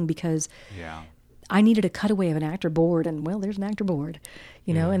rolling because I needed a cutaway of an actor board, and well, there's an actor board,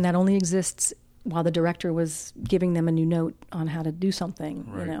 and that only exists while the director was giving them a new note on how to do something,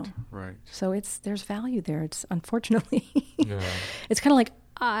 Right. So there's value there. It's unfortunately, it's kind of like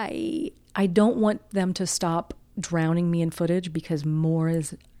I don't want them to stop drowning me in footage because more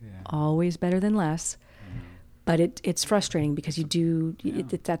is always better than less. But it's frustrating because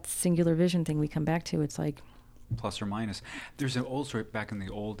it's that singular vision thing we come back to. It's like plus or minus. There's an old story back in the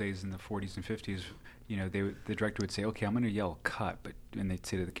old days in the 40s and 50s. The director would say, "Okay, I'm going to yell cut," and they'd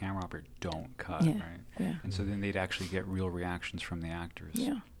say to the camera operator, "Don't cut," right? Yeah. And so then they'd actually get real reactions from the actors.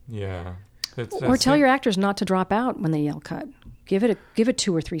 Yeah. Yeah. Or tell your actors not to drop out when they yell cut. Give it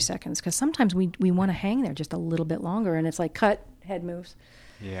 2 or 3 seconds because sometimes we want to hang there just a little bit longer, and it's like cut, head moves.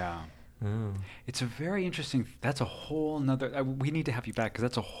 Yeah. It's a very interesting, that's a whole nother, we need to have you back because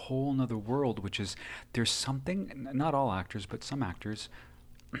that's a whole nother world, which is there's something, not all actors, but some actors,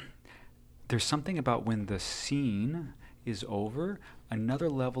 there's something about when the scene is over, another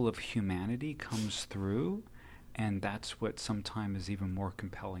level of humanity comes through, and that's what sometimes is even more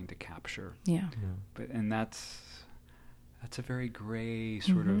compelling to capture. Yeah. And that's a very gray,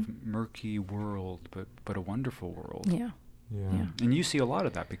 sort of murky world, but a wonderful world. Yeah. And you see a lot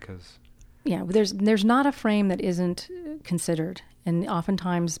of that because... Yeah, there's not a frame that isn't considered, and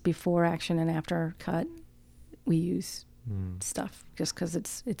oftentimes before action and after cut, we use stuff just because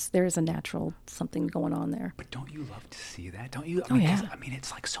there is a natural something going on there. But don't you love to see that? Don't you? I mean,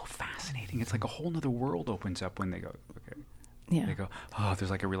 it's like so fascinating. It's like a whole nother world opens up when they go. Okay. Yeah. They go, oh, there's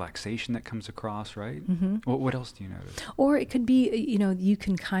like a relaxation that comes across, right? Mm-hmm. What else do you notice? Or it could be, you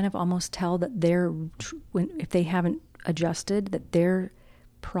can kind of almost tell that if they haven't adjusted, that they're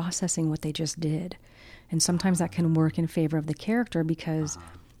processing what they just did. And sometimes that can work in favor of the character because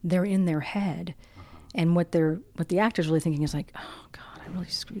they're in their head. And what the actor's really thinking is like, oh, God, I really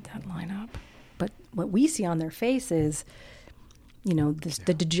screwed that line up. But what we see on their face is,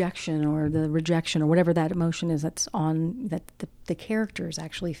 the dejection or the rejection or whatever that emotion is that's on that the character is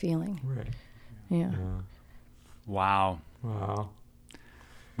actually feeling. Right. Yeah. Wow.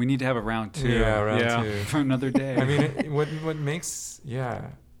 We need to have a round 2. Yeah, round 2 for another day. I mean, what makes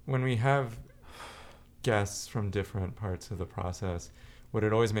when we have guests from different parts of the process, what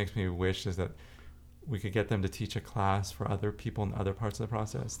it always makes me wish is that we could get them to teach a class for other people in other parts of the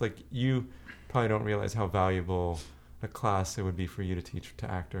process. Like, you probably don't realize how valuable a class it would be for you to teach to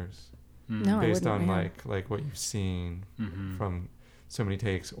actors. No, based on yeah. like what you've seen from so many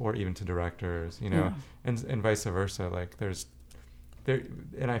takes, or even to directors, Yeah. and vice versa. Like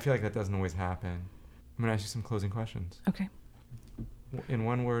and I feel like that doesn't always happen. I'm gonna ask you some closing questions. Okay. In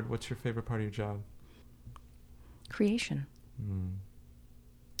one word, what's your favorite part of your job? Creation.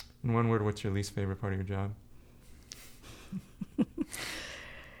 In one word, what's your least favorite part of your job?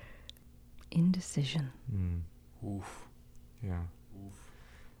 Indecision. Oof. Yeah. Oof.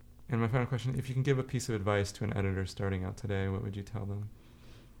 And my final question, if you can give a piece of advice to an editor starting out today, what would you tell them?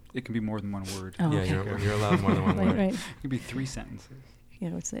 It can be more than one word. Oh, yeah, okay. you're allowed more than one word. Right. It could be 3 sentences. I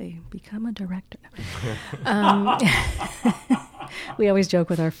would say, become a director. We always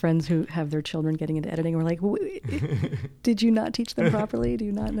joke with our friends who have their children getting into editing. We're like, did you not teach them properly? Do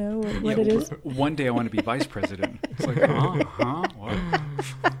you not know what it is? One day I want to be vice president. It's like, what?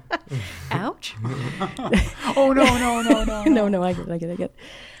 Ouch. Ouch. Oh, no. No, I get it.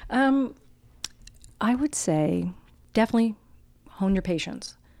 I would say definitely hone your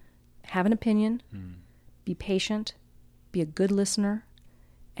patience. Have an opinion, be patient, be a good listener,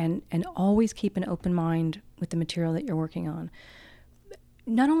 and always keep an open mind with the material that you're working on.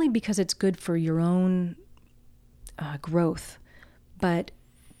 Not only because it's good for your own growth, but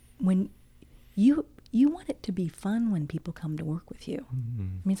when you want it to be fun when people come to work with you.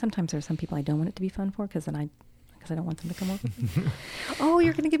 I mean, sometimes there's some people I don't want it to be fun for because I don't want them to come work with me. Oh,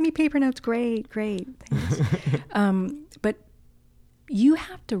 you're going to give me paper notes. Great. Thanks. But you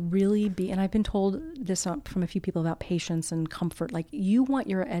have to really be, and I've been told this from a few people about patience and comfort, like you want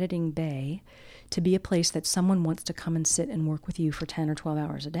your editing bay to be a place that someone wants to come and sit and work with you for 10 or 12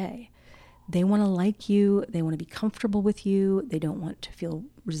 hours a day. They want to like you. They want to be comfortable with you. They don't want to feel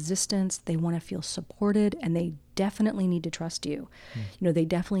resistance. They want to feel supported, and they definitely need to trust you. They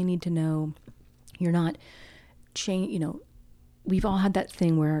definitely need to know you're not we've all had that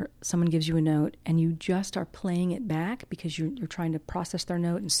thing where someone gives you a note and you just are playing it back because you're trying to process their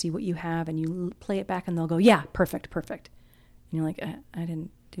note and see what you have, and you play it back and they'll go, yeah, perfect. And you're like, I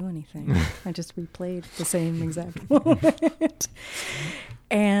didn't do anything. I just replayed the same exact moment.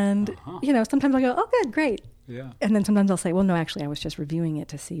 And, sometimes I go, oh, good, great. Yeah. And then sometimes I'll say, well, no, actually, I was just reviewing it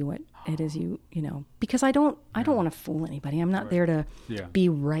to see what it is because I don't want to fool anybody. I'm not there to be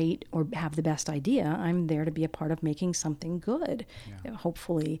right or have the best idea. I'm there to be a part of making something good,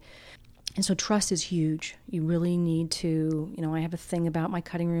 hopefully. And so trust is huge. You really need to, I have a thing about my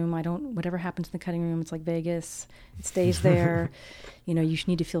cutting room. Whatever happens in the cutting room, it's like Vegas. It stays there. You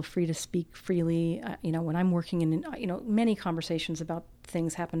need to feel free to speak freely. When I'm working in, many conversations about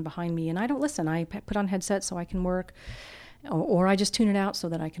things happen behind me and I don't listen. I put on headsets so I can work or I just tune it out so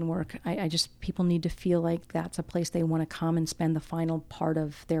that I can work. People need to feel like that's a place they want to come and spend the final part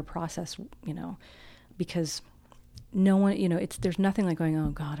of their process, because no one, there's nothing like going, oh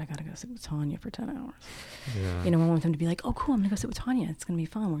God, I got to go sit with Tanya for 10 hours. Yeah. I want them to be like, oh cool, I'm going to go sit with Tanya. It's going to be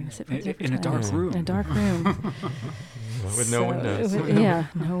fun. We're going to sit for 10 hours. In a dark room. In a dark room. With no windows.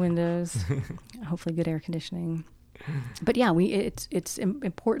 No windows. Hopefully good air conditioning. But yeah, it's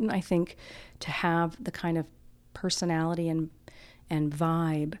important, I think, to have the kind of personality and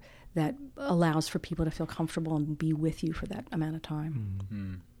vibe that allows for people to feel comfortable and be with you for that amount of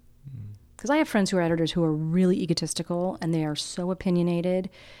time. Because I have friends who are editors who are really egotistical and they are so opinionated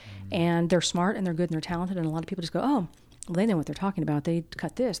and they're smart and they're good and they're talented, and a lot of people just go, oh, well, they know what they're talking about. They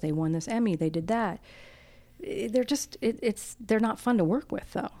cut this, they won this Emmy, they did that. They're just, they're not fun to work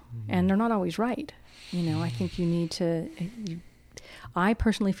with though. And they're not always right. I think you need to, I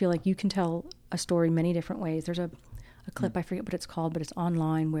personally feel like you can tell a story many different ways. There's a clip, I forget what it's called, but it's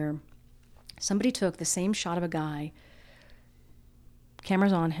online, where somebody took the same shot of a guy,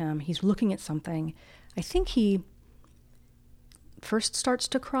 camera's on him, he's looking at something. I think he first starts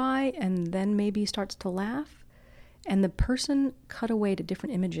to cry and then maybe starts to laugh. And the person cut away to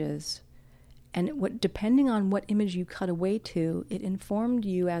different images. And depending on what image you cut away to, it informed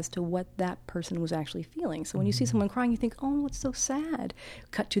you as to what that person was actually feeling. So when you see someone crying, you think, oh, it's so sad.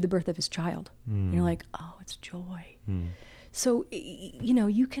 Cut to the birth of his child. And you're like, oh, it's joy. So,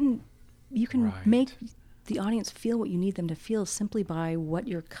 you can Right. make the audience feel what you need them to feel simply by what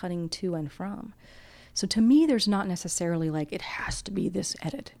you're cutting to and from. So to me, there's not necessarily like, it has to be this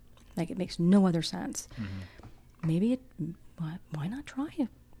edit. Like, it makes no other sense. Maybe why not try it?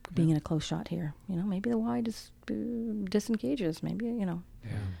 Being in a close shot here, maybe the wide disengages. Maybe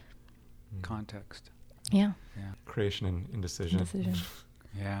Context. Yeah. Creation and indecision.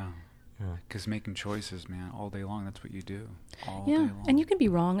 Yeah. Because making choices, man, all day long, that's what you do. All day long. And you can be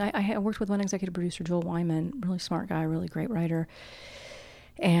wrong. I worked with one executive producer, Joel Wyman, really smart guy, really great writer,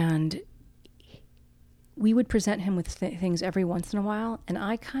 and we would present him with things every once in a while, and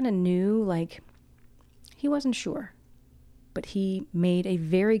I kind of knew, like, he wasn't sure. But he made a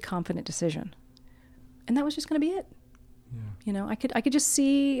very confident decision, and that was just going to be it. I could just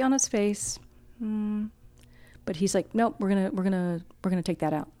see on his face. But he's like, nope, we're gonna take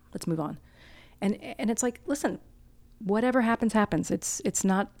that out. Let's move on. And it's like, listen, whatever happens. It's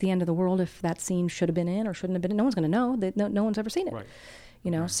not the end of the world if that scene should have been in or shouldn't have been in. No one's going to know. That no one's ever seen it. Right.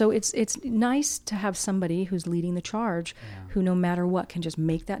 So it's nice to have somebody who's leading the charge, who no matter what can just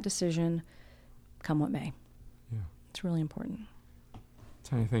make that decision, come what may. It's really important.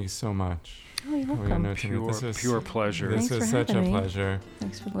 Tanya, thank you so much. Oh, you're welcome. Pure pleasure. This was such a pleasure.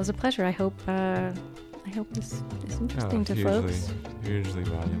 It was a pleasure. I hope this is interesting to folks. Hugely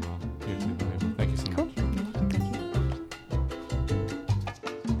valuable.